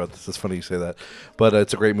talking about this. It's funny you say that, but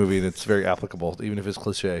it's a great movie and it's very applicable, even if it's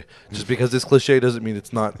cliche. Just because it's cliche doesn't mean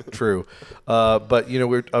it's not true. But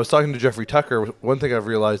I was talking to Jeffrey Tucker. One thing I've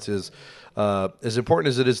realized is, as important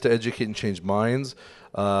as it is to educate and change minds,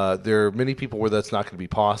 there are many people where that's not going to be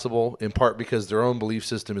possible, in part because their own belief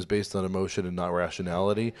system is based on emotion and not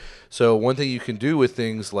rationality. So one thing you can do with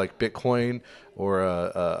things like Bitcoin or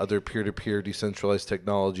other peer-to-peer decentralized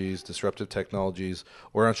technologies, disruptive technologies,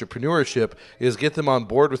 or entrepreneurship is get them on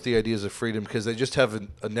board with the ideas of freedom, because they just have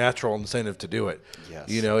a natural incentive to do it. Yes.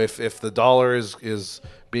 If the dollar is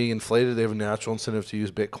being inflated, they have a natural incentive to use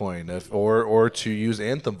Bitcoin or to use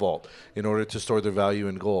Anthem Vault in order to store their value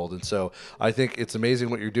in gold. And so I think it's amazing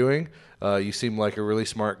what you're doing. You seem like a really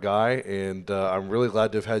smart guy, and I'm really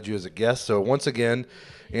glad to have had you as a guest. So once again,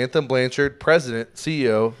 Anthem Blanchard, President,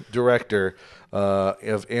 CEO, Director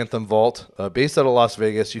of Anthem Vault, based out of Las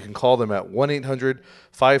Vegas. You can call them at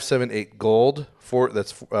 1-800-578-GOLD.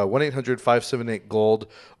 That's 1-800-578-GOLD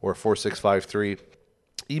or 4653.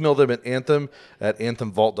 Email them at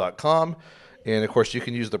anthem@anthemvault.com. And, of course, you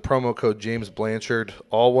can use the promo code James Blanchard,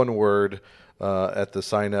 all one word, at the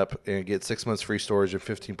sign up, and get 6 months free storage and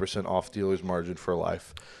 15% off dealer's margin for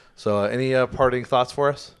life. So any parting thoughts for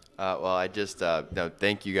us? Well, I just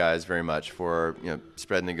thank you guys very much for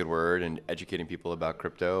spreading the good word and educating people about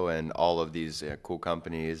crypto and all of these cool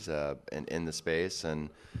companies in the space. And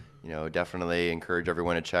definitely encourage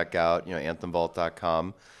everyone to check out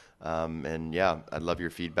anthemvault.com. And I'd love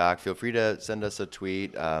your feedback. Feel free to send us a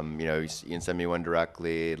tweet. You can send me one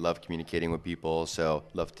directly. Love communicating with people. So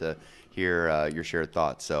love to hear your shared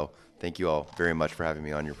thoughts. So thank you all very much for having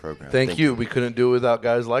me on your program. Thank you. We couldn't do it without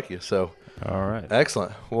guys like you. So. All right.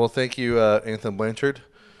 Excellent. Well, thank you, Anthem Blanchard.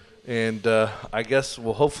 And I guess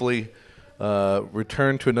we'll hopefully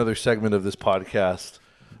return to another segment of this podcast.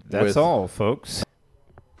 That's all, folks.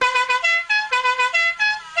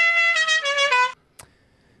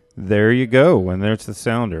 There you go. And there's the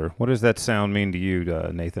sounder. What does that sound mean to you,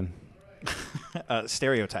 Nathan?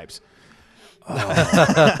 Stereotypes.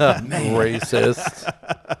 Racist.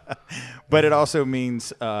 But it also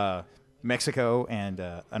means Mexico and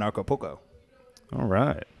Anarchapulco. All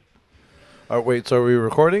right. Wait, so are we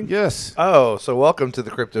recording? Yes. Oh, so welcome to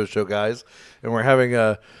the Crypto Show, guys. And we're having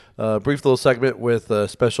a brief little segment with a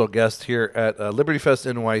special guest here at Liberty Fest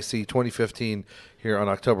NYC 2015 here on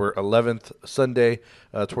October 11th, Sunday,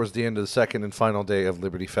 towards the end of the second and final day of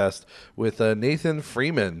Liberty Fest with Nathan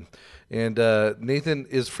Freeman. And Nathan,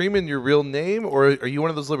 is Freeman your real name, or are you one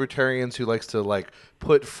of those libertarians who likes to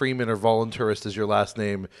put Freeman or voluntarist as your last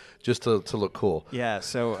name just to look cool? Yeah,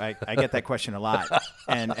 so I get that question a lot,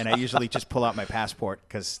 and I usually just pull out my passport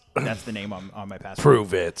because that's the name on my passport.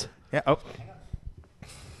 Prove it. Yeah. Oh.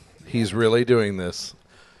 He's really doing this.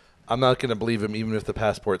 I'm not going to believe him, even if the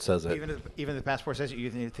passport says it. Even if the passport says it, you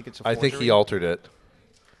think it's a I forgery? think he altered it.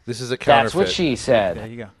 This is a counterfeit. That's what she said. There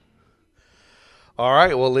you go. All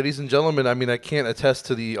right. Well, ladies and gentlemen, I can't attest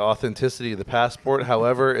to the authenticity of the passport.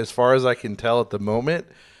 However, as far as I can tell at the moment,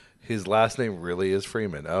 his last name really is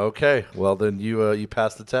Freeman. Okay. Well, then you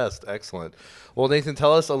passed the test. Excellent. Well, Nathan,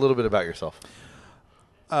 tell us a little bit about yourself.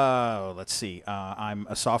 Let's see. I'm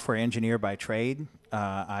a software engineer by trade.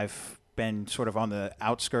 I've been sort of on the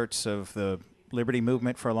outskirts of the Liberty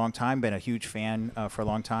movement for a long time, been a huge fan for a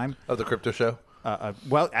long time. Of the Crypto Show?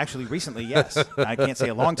 Well, actually, recently, yes. I can't say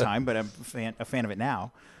a long time, but I'm a fan of it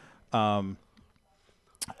now.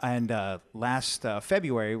 And last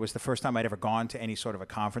February was the first time I'd ever gone to any sort of a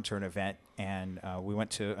conference or an event, and we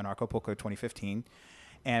went to Anarchapulco 2015.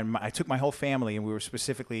 And I took my whole family, and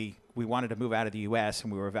we wanted to move out of the U.S.,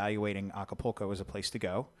 and we were evaluating Acapulco as a place to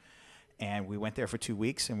go. And we went there for 2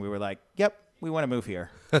 weeks, and we were like, yep, we want to move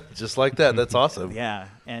here. Just like that. That's awesome. Yeah.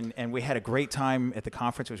 And we had a great time at the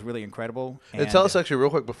conference. It was really incredible. And tell us actually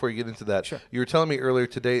real quick before you get into that. Sure. You were telling me earlier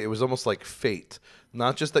today it was almost like fate.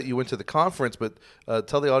 Not just that you went to the conference, but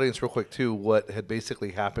tell the audience real quick, too, what had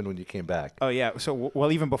basically happened when you came back. Oh, yeah. So,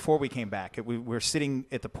 well, even before we came back, we were sitting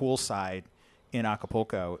at the poolside in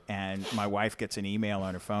Acapulco, and my wife gets an email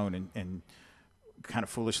on her phone, and kind of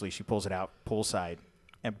foolishly she pulls it out poolside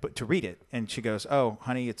but to read it, and she goes, "Oh,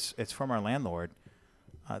 honey, it's from our landlord.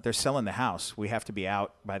 they're selling the house. We have to be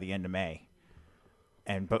out by the end of May.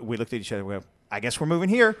 But we looked at each other. We go, I guess we're moving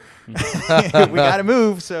here. We got to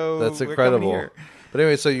move. So that's we're incredible. coming here. But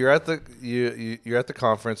anyway, so you're at the you're at the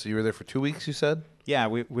conference. You were there for 2 weeks. You said. Yeah,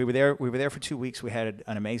 we were there. We were there for 2 weeks. We had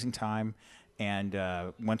an amazing time. And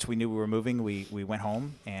once we knew we were moving, we went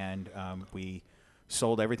home and we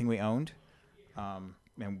sold everything we owned,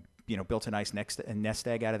 and built a nice nest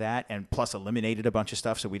egg out of that, and plus eliminated a bunch of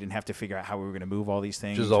stuff so we didn't have to figure out how we were going to move all these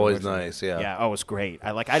things. Which is always nice, yeah. Yeah, oh, it was great.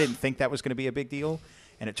 I didn't think that was going to be a big deal,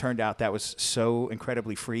 and it turned out that was so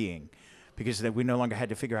incredibly freeing because we no longer had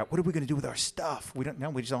to figure out what are we going to do with our stuff. We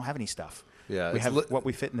just don't have any stuff. Yeah, we have what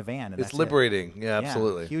we fit in the van. And it's liberating. Yeah,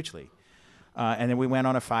 absolutely. Yeah, hugely. And then we went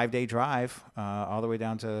on a 5-day drive all the way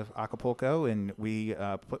down to Acapulco, and we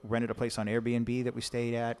rented a place on Airbnb that we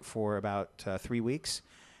stayed at for about 3 weeks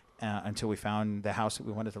until we found the house that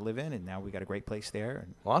we wanted to live in, and now we got a great place there.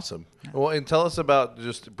 Awesome. Yeah. Well, and tell us about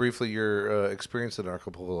just briefly your experience in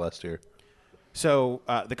Acapulco last year. So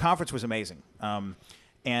the conference was amazing,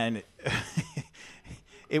 and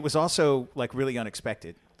it was also really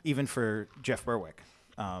unexpected, even for Jeff Berwick.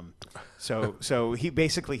 So he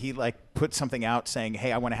basically put something out saying,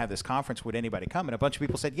 hey, I want to have this conference. Would anybody come? And a bunch of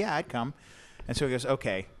people said, yeah, I'd come. And so he goes,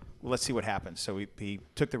 okay, well, let's see what happens. So he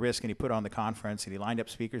took the risk and he put on the conference and he lined up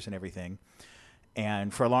speakers and everything.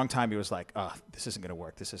 And for a long time, he was like, oh, this isn't going to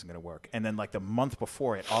work. This isn't going to work. And then the month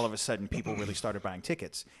before it, all of a sudden, people really started buying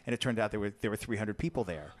tickets. And it turned out there were 300 people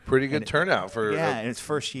there. Pretty good turnout for in its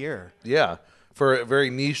first year. Yeah. For a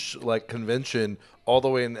very niche convention all the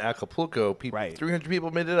way in Acapulco, 300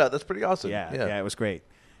 people made it out. That's pretty awesome. Yeah, it was great.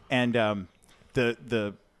 And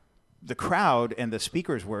the crowd and the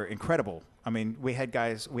speakers were incredible. I mean, we had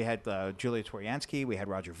Julia Toriansky, we had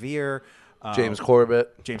Roger Ver, James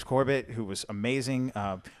Corbett, who was amazing.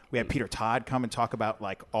 We had Peter Todd come and talk about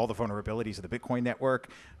all the vulnerabilities of the Bitcoin network.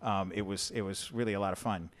 It was really a lot of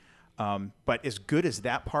fun. But as good as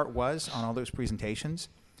that part was on all those presentations,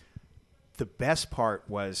 the best part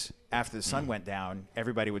was after the sun went down,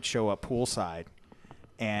 everybody would show up poolside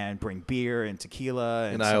and bring beer and tequila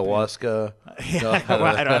and ayahuasca.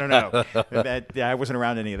 I don't know. I wasn't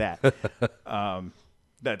around any of that.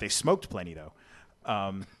 They smoked plenty though.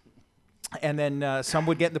 And then some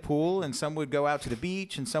would get in the pool, and some would go out to the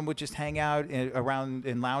beach, and some would just hang out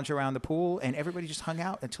and lounge around the pool, and everybody just hung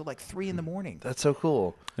out until 3 a.m. That's so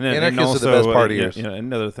cool. And Anarchists are the best partiers.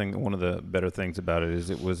 Another thing, one of the better things about it is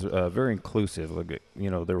it was very inclusive.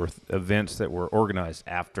 There were events that were organized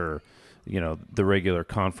after, the regular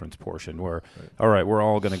conference portion where, all right, we're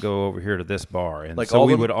all going to go over here to this bar, and so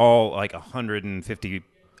we would all 150.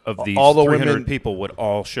 Of these all the 300 women, people would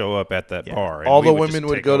all show up at that bar. All the women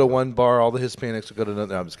would go to one bar. All the Hispanics would go to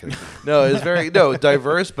another. No, I'm just kidding. No, it's very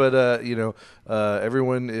diverse, but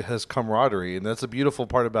everyone has camaraderie, and that's a beautiful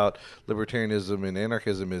part about libertarianism and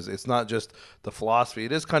anarchism. Is it's not just the philosophy;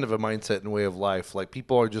 it is kind of a mindset and way of life.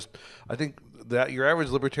 People are just, I think that your average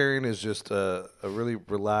libertarian is just a really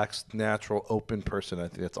relaxed, natural, open person. I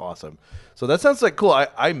think that's awesome. So that sounds cool.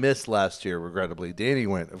 I missed last year, regrettably. Danny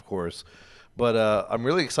went, of course. But I'm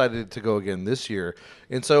really excited to go again this year.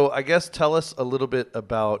 And so I guess tell us a little bit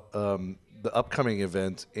about the upcoming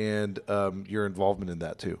event and your involvement in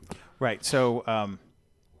that too. Right. So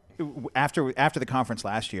after the conference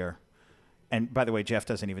last year, and by the way, Jeff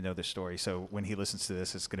doesn't even know this story, so when he listens to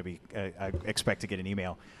this, it's going to be, I expect to get an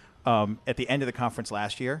email. At the end of the conference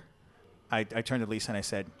last year, I turned to Lisa and I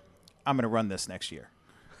said, I'm going to run this next year.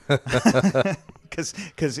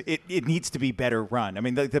 Because it needs to be better run. I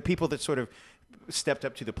mean, the people that sort of stepped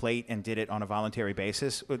up to the plate and did it on a voluntary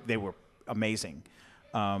basis, they were amazing.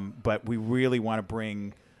 But we really want to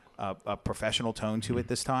bring a professional tone to it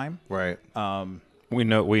this time. Right. We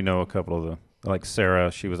know a couple of the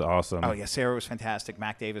Sarah. She was awesome. Oh yeah, Sarah was fantastic.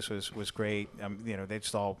 Mac Davis was great. They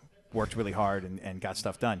just all worked really hard and got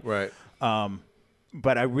stuff done. Right.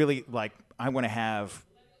 But I really I want to have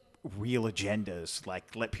real agendas,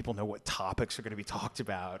 let people know what topics are going to be talked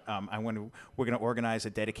about. We're going to organize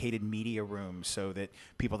a dedicated media room so that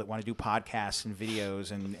people that want to do podcasts and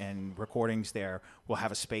videos and recordings there will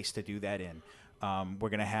have a space to do that in. We're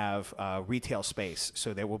going to have retail space,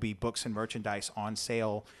 so there will be books and merchandise on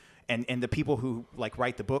sale. And the people who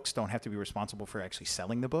write the books don't have to be responsible for actually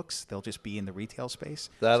selling the books. They'll just be in the retail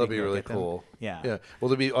space. That'll be really cool. Yeah. Yeah. Will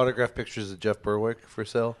there be autographed pictures of Jeff Berwick for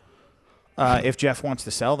sale? If Jeff wants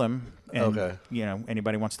to sell them, And, Okay. you know,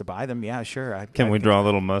 anybody wants to buy them, yeah, sure. Can we draw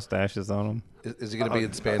little mustaches on them? Is it going to be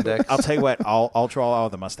in spandex? I'll tell you what, I'll draw all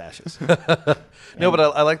the mustaches. No, but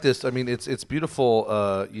I like this. I mean, it's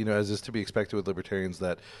beautiful, you know, as is to be expected with libertarians,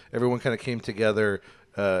 that everyone kind of came together,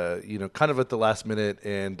 you know, kind of at the last minute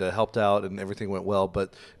and helped out and everything went well.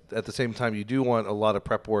 But at the same time, you do want a lot of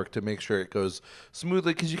prep work to make sure it goes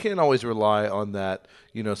smoothly, because you can't always rely on that,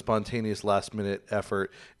 you know, spontaneous last minute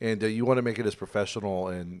effort. And you want to make it as professional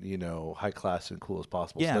and, you know, high class and cool as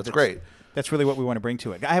possible. Yeah, so that's great. That's really what we want to bring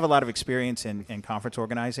to it. I have a lot of experience in conference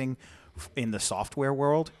organizing in the software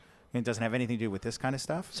world. It doesn't have anything to do with this kind of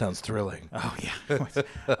stuff. Sounds thrilling. Oh,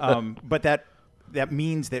 yeah. But that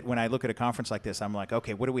means that when I look at a conference like this, I'm like,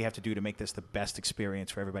 okay, what do we have to do to make this the best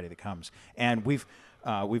experience for everybody that comes? And we've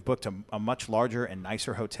booked a much larger and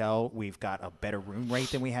nicer hotel. We've got a better room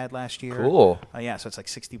rate than we had last year. Cool. Yeah, so it's like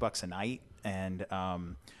 $60 a night, and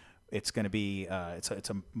it's going to be it's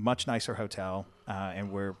a much nicer hotel, and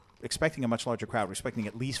we're expecting a much larger crowd. We're expecting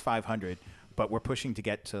at least 500, but we're pushing to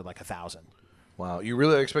get to like 1,000. Wow. You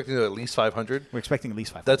really are expecting at least 500? We're expecting at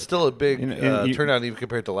least 500. That's still a big you- turnout even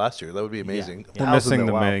compared to last year. That would be amazing. Yeah. We're 1,000 missing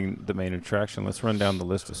though, the wow. main attraction. Let's run down the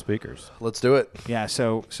list of speakers. Let's do it. Yeah,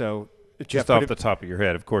 so Jeff, Just off the top of your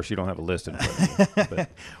head. Of course, you don't have a list in front of you. But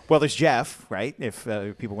well, there's Jeff, right? If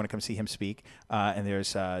people want to come see him speak, and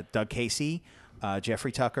there's Doug Casey,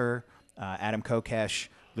 Jeffrey Tucker, Adam Kokesh,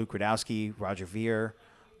 Luke Radowski, Roger Veer,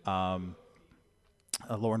 Lauren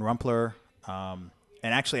Rumpler,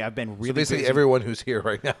 and actually, I've been really So basically busy. everyone who's here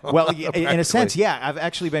right now. Well, in a Practically. sense, yeah. I've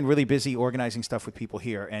actually been really busy organizing stuff with people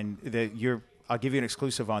here, and I'll give you an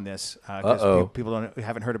exclusive on this because people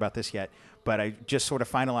haven't heard about this yet. But I just sort of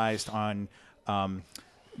finalized on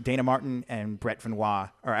Dana Martin and Brett Vanois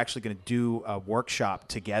are actually going to do a workshop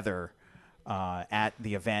together at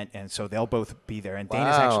the event, and so they'll both be there. And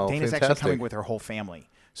Dana's actually fantastic. coming with her whole family.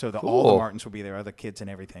 So all Cool. the Martins will be there, other kids and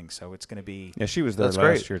everything. So it's going to be yeah, she was there That's last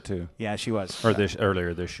great. year too, yeah, she was or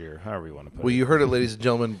earlier this year, however you want to put Well, it. you heard it, ladies and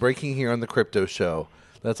gentlemen. Breaking here on the Crypto Show.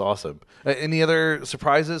 That's awesome. Any other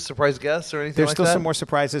surprises, surprise guests, or anything There's like still that? some more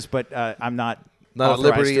surprises, but I'm not Not at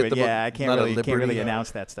authorized liberty to at it. the Yeah, I can't not at really liberty.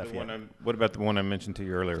 announce that stuff The yet. one what about the one I mentioned to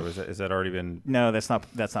you earlier? Is that already been? No, that's not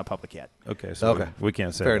public yet. Okay, so Okay. we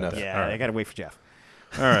can't say Fair about enough. that. Yeah, All right. I got to wait for Jeff.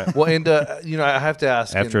 All right. Well, and you know, I have to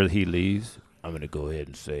ask. and After he leaves, I'm going to go ahead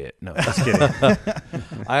and say it. No, just kidding.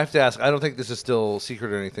 I have to ask. I don't think this is still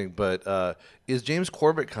secret or anything, but is James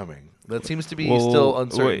Corbett coming? That seems to be still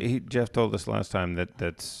uncertain. Jeff told us last time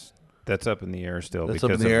that's up in the air still. That's up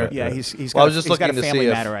because in the of air? Yeah, the- he's Well, I got, was just he's got a looking to family see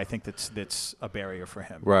if- matter. I think that's a barrier for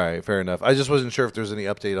him. Right. Fair enough. I just wasn't sure if there's any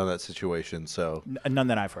update on that situation, so None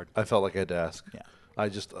that I've heard. I felt like I had to ask. Yeah. I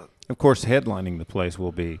just. Of course, headlining the place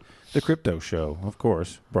will be the Crypto Show, of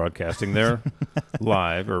course, broadcasting there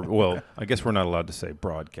live. Or, well, I guess we're not allowed to say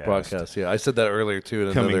broadcast. Broadcast, yeah. I said that earlier, too.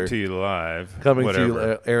 In Coming another, to you live. coming whatever. to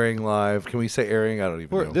you, airing live. Can we say airing? I don't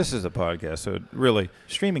even know. This is a podcast, so really,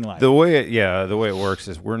 Streaming live. the way it works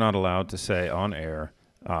is we're not allowed to say on air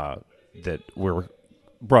that we're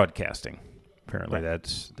broadcasting. Apparently,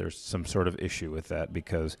 there's some sort of issue with that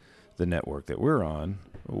because the network that we're on,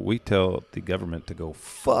 we tell the government to go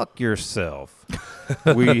fuck yourself.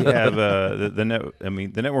 We have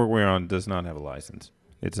the network we're on does not have a license.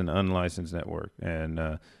 It's an unlicensed network,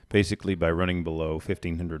 and basically by running below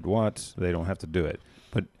 1,500 watts, they don't have to do it.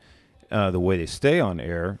 But the way they stay on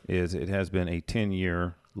air is it has been a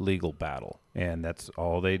 10-year legal battle, and that's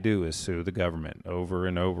all they do is sue the government over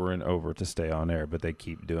and over and over to stay on air, but they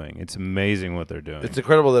keep doing. It's amazing what they're doing. It's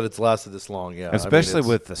incredible that it's lasted this long, yeah. Especially I mean,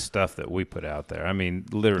 with the stuff that we put out there. I mean,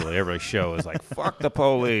 literally every show is like, fuck the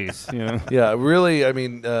police, you know? Yeah, really, I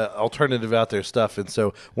mean, alternative out there stuff. And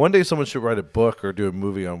so one day someone should write a book or do a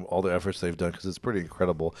movie on all the efforts they've done because it's pretty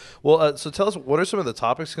incredible. Well, so tell us, what are some of the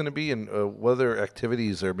topics going to be and what other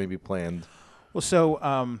activities are maybe planned? Well,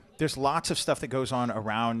 so there's lots of stuff that goes on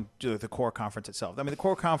around the core conference itself. I mean, the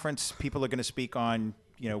core conference, people are going to speak on,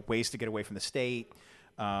 ways to get away from the state.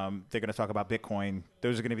 They're going to talk about Bitcoin.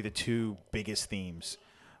 Those are going to be the two biggest themes.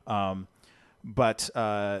 But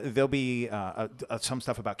there'll be some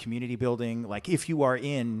stuff about community building. Like if you are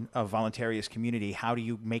in a voluntarious community, how do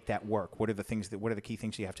you make that work? What are the key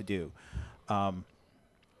things you have to do?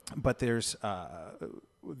 But there's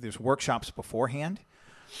workshops beforehand.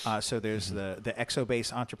 So there's the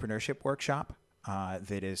Exobase Entrepreneurship Workshop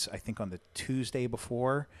that is, I think, on the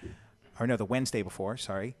Wednesday before,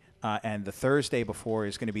 sorry. And the Thursday before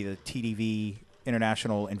is going to be the TDV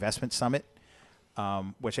International Investment Summit,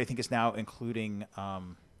 which I think is now including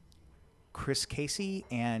Chris Casey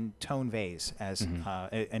and Tone Vase as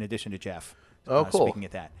in addition to Jeff Oh, cool. speaking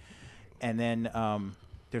at that. And then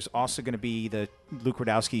There's also going to be the Luke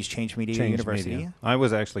Radowski's Change Media University. Media. I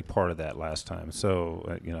was actually part of that last time,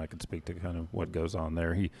 so I could speak to kind of what goes on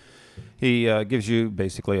there. He gives you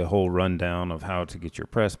basically a whole rundown of how to get your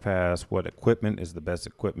press pass, what equipment is the best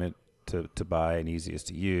equipment to buy and easiest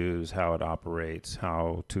to use, how it operates,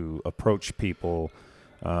 how to approach people,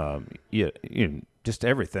 just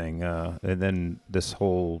everything. And then this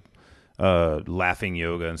whole laughing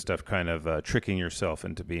yoga and stuff, kind of tricking yourself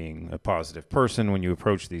into being a positive person when you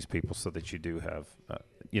approach these people so that you do have,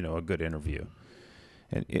 a good interview.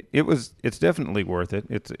 And it's definitely worth it.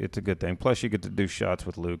 It's a good thing. Plus, you get to do shots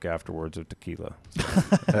with Luke afterwards of tequila.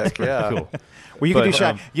 Heck yeah. Cool. Well, you can do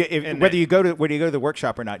shots. Whether you go to the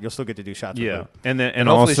workshop or not, you'll still get to do shots with Luke. And hopefully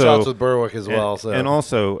also shots with Berwick as well. And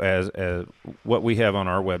also, as what we have on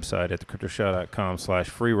our website at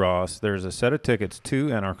thecryptoshow.com/free Ross, there's a set of tickets to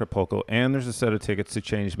Anarchapulco, and there's a set of tickets to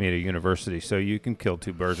Change Media University. So you can kill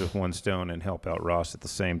two birds with one stone and help out Ross at the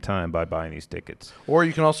same time by buying these tickets. Or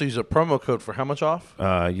you can also use a promo code for how much off?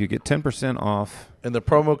 You get 10% off. And the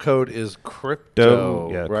promo code is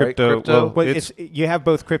crypto. Yeah, right? crypto. Well, but you have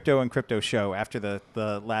both crypto and crypto show. After the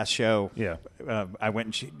last show, yeah, I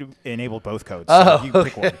went and enabled both codes. So you can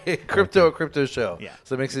pick one. Crypto show. Yeah.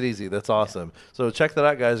 So it makes it easy. That's awesome. So check that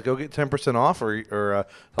out, guys. Go get 10% off or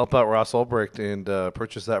help out Ross Ulbricht and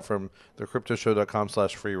purchase that from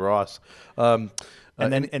thecryptoshow.com/free Ross. And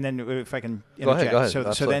then if I can interject. Go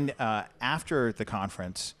ahead. So then after the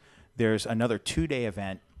conference, there's another 2-day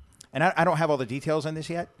event. And I don't have all the details on this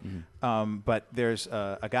yet, but there's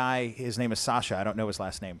a guy, his name is Sasha, I don't know his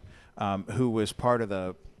last name, who was part of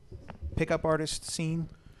the pickup artist scene,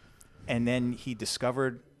 and then he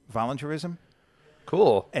discovered voluntarism.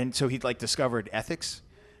 Cool. And so he discovered ethics,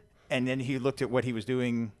 and then he looked at what he was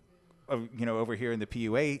doing, over here in the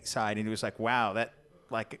PUA side, and he was like, wow,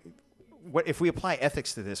 what if we apply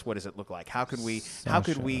ethics to this? What does it look like? How could we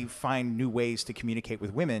find new ways to communicate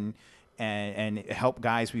with women and help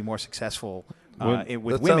guys be more successful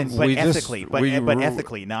with women, but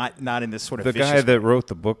ethically, not in this sort of the vicious guy that wrote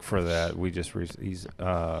the book for that. He's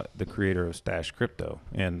the creator of Stash Crypto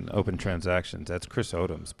and Open Transactions. That's Chris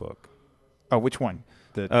Odom's book. Oh, which one?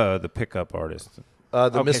 The pickup artist.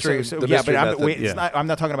 Mystery. I'm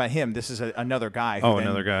not talking about him. This is another guy.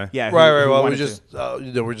 Another guy. Yeah. Right. Well, we're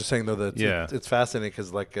just saying though that it's fascinating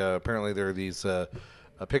because apparently there are these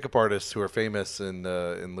pickup artists who are famous in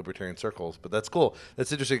libertarian circles. But that's cool.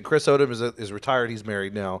 That's interesting. Chris Odom is retired. He's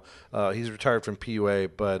married now. He's retired from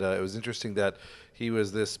PUA. But it was interesting that he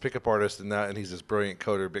was this pickup artist and he's this brilliant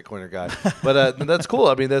coder, Bitcoiner guy. But that's cool.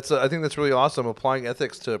 I mean, I think that's really awesome. Applying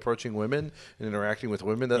ethics to approaching women and interacting with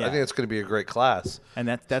women. I think that's going to be a great class. And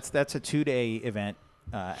that's a 2-day event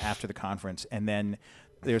after the conference. And then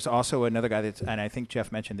there's also another guy and I think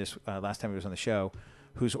Jeff mentioned this last time he was on the show,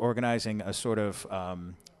 who's organizing a sort of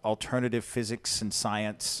alternative physics and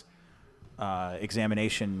science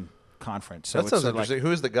examination conference. So that sounds interesting.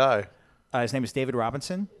 Who is the guy? His name is David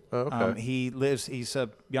Robinson. Oh, okay. He's a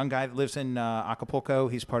young guy that lives in Acapulco.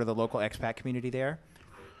 He's part of the local expat community there.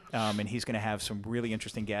 And he's going to have some really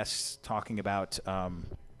interesting guests talking about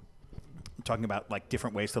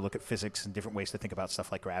different ways to look at physics and different ways to think about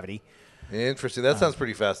stuff like gravity. Interesting. That sounds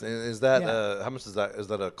pretty fascinating. Is that how much is that? Is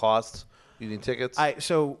that a cost? You need tickets?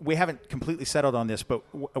 So we haven't completely settled on this, but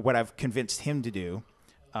what I've convinced him to do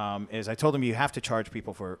is I told him you have to charge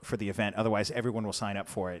people for the event, otherwise everyone will sign up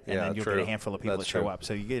for it, and then you'll get a handful of people that show up.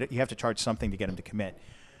 So you have to charge something to get them to commit.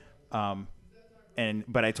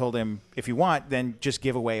 But I told him if you want, then just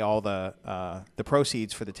give away all the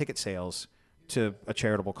proceeds for the ticket sales to a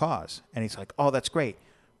charitable cause. And he's like, "Oh, that's great.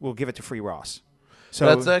 We'll give it to Free Ross." So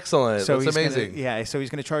that's excellent. That's amazing. So he's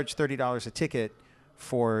going to charge $30 a ticket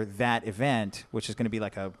for that event, which is going to be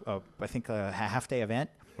like I think a half-day event.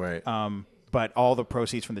 Right. But all the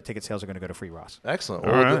proceeds from the ticket sales are going to go to Free Ross. Excellent.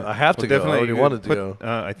 Well, right. I have to go. Definitely I already wanted to go.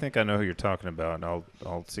 I think I know who you're talking about, and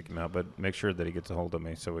I'll seek him out. But make sure that he gets a hold of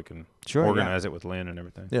me so we can organize it with Lynn and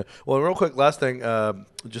everything. Yeah. Well, real quick, last thing,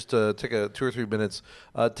 just to take 2 or 3 minutes.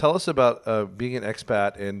 Tell us about being an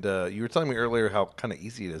expat, and you were telling me earlier how kind of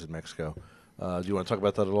easy it is in Mexico. Do you want to talk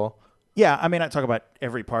about that at all? Yeah, I mean, I talk about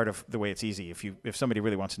every part of the way it's easy. If somebody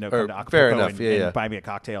really wants to know, come to Acapulco and buy me a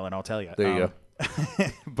cocktail, and I'll tell you. There you go.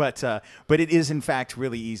 But it is in fact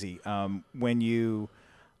really easy. When you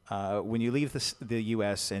leave the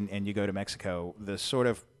U.S. and you go to Mexico, the sort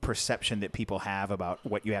of perception that people have about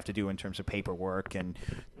what you have to do in terms of paperwork and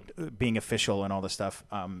being official and all this stuff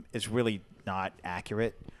is really not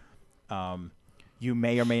accurate. You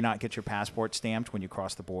may or may not get your passport stamped when you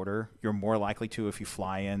cross the border. You're more likely to if you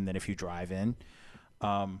fly in than if you drive in.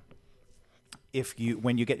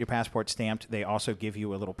 when you get your passport stamped, they also give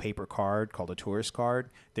you a little paper card called a tourist card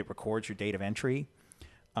that records your date of entry.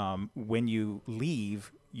 When you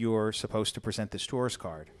leave, you're supposed to present this tourist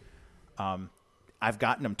card. I've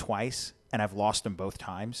gotten them twice, and I've lost them both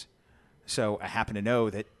times. So I happen to know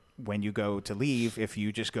that when you go to leave, if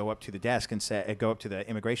you just go up to the desk and go up to the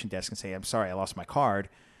immigration desk and say, "I'm sorry, I lost my card,"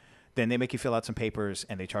 then they make you fill out some papers,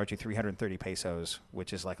 and they charge you 330 pesos,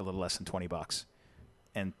 which is like a little less than $20.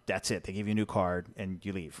 And that's it. They give you a new card, and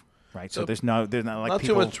you leave. Right, so there's not like not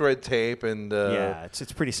people, too much red tape, and yeah,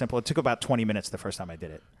 it's pretty simple. It took about 20 minutes the first time I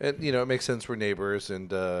did it. And it makes sense. We're neighbors, and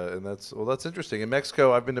that's interesting. In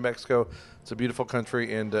Mexico, I've been to Mexico. It's a beautiful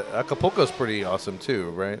country, and Acapulco's pretty awesome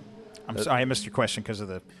too, right? I'm sorry, I missed your question because of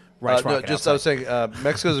the rice rocket. No, I was saying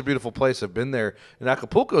Mexico's a beautiful place. I've been there, and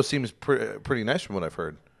Acapulco seems pretty nice from what I've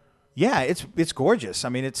heard. Yeah, it's gorgeous. I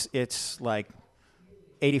mean, it's like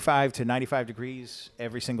 85 to 95 degrees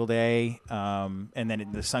every single day, and then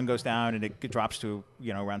the sun goes down and it drops to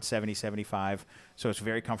around 70, 75. So it's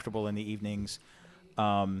very comfortable in the evenings.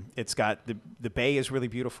 It's got the bay is really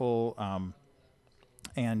beautiful,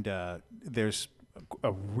 and there's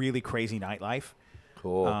a really crazy nightlife.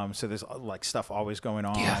 Cool. So there's like stuff always going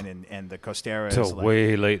on, and the Costera is Till like,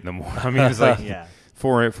 way late in the morning. I mean, it's like yeah.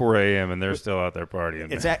 4 a.m. and they're still out there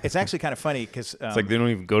partying. It's actually kind of funny because it's like they don't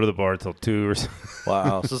even go to the bar till 2 or something.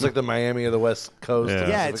 Wow. So it's like the Miami of the West Coast.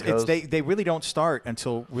 Yeah. They really don't start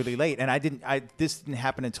until really late. And this didn't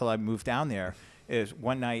happen until I moved down there. Is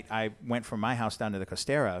one night I went from my house down to the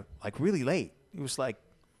Costera like really late. It was like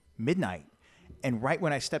midnight. And right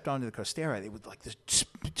when I stepped onto the Costera, it was like the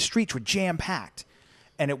streets were jam packed.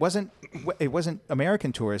 And it wasn't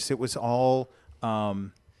American tourists. It was all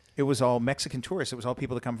Mexican tourists. It was all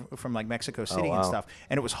people that come from like Mexico City and stuff.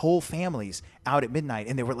 And it was whole families out at midnight.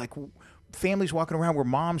 And they were like families walking around where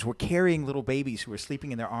moms were carrying little babies who were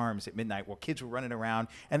sleeping in their arms at midnight while kids were running around.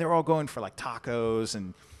 And they were all going for like tacos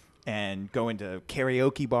and going to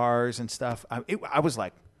karaoke bars and stuff. I was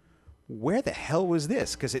like, where the hell was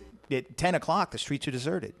this? Because at 10 o'clock, the streets are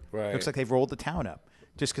deserted. Right. It looks like they've rolled the town up.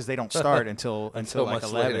 Just because they don't start until like much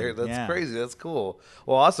 11. later. That's Yeah. crazy. That's cool.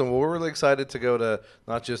 Well, awesome. Well, we're really excited to go to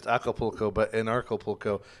not just Acapulco, but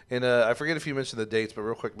Anarchapulco. And I forget if you mentioned the dates, but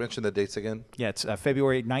real quick, mention the dates again. Yeah, it's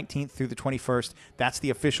February 19th through the 21st. That's the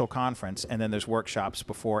official conference, and then there's workshops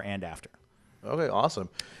before and after. Okay, awesome.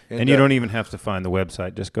 And you don't even have to find the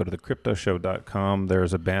website. Just go to thecryptoshow.com.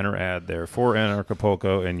 There's a banner ad there for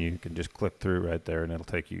Anarchapulco, and you can just click through right there, and it'll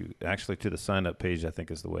take you actually to the sign-up page, I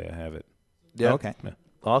think is the way I have it. Yeah. Okay. Yeah.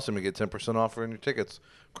 Awesome. You get 10% off on your tickets.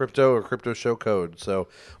 Crypto or Crypto Show code. So,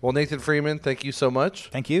 well, Nathan Freeman, thank you so much.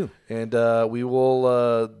 Thank you. And we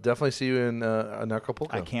will definitely see you in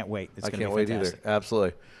Acapulco. I can't wait. It's I going to can't be wait fantastic. either.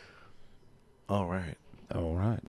 Absolutely. All right. All right.